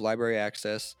 of Library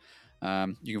Access.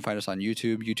 You can find us on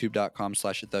YouTube,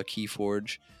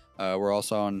 youtube.com/thekeyforge. We're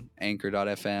also on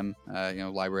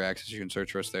anchor.fm, Library Access. You can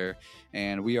search for us there.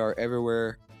 And we are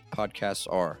everywhere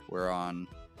podcasts are. We're on,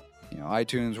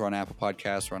 iTunes, we're on Apple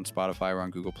Podcasts, we're on Spotify, we're on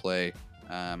Google Play,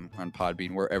 we're on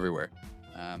Podbean, we're everywhere.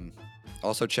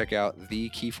 Also check out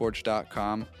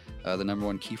thekeyforge.com, the number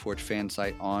one Keyforge fan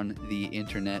site on the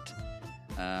internet.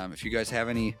 If you guys have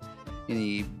any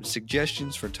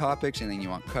suggestions for topics, anything you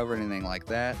want covered, anything like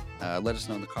that, let us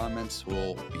know in the comments.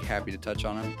 We'll be happy to touch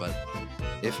on them. But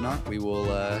if not, we will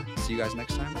see you guys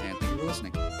next time, and thank you for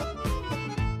listening.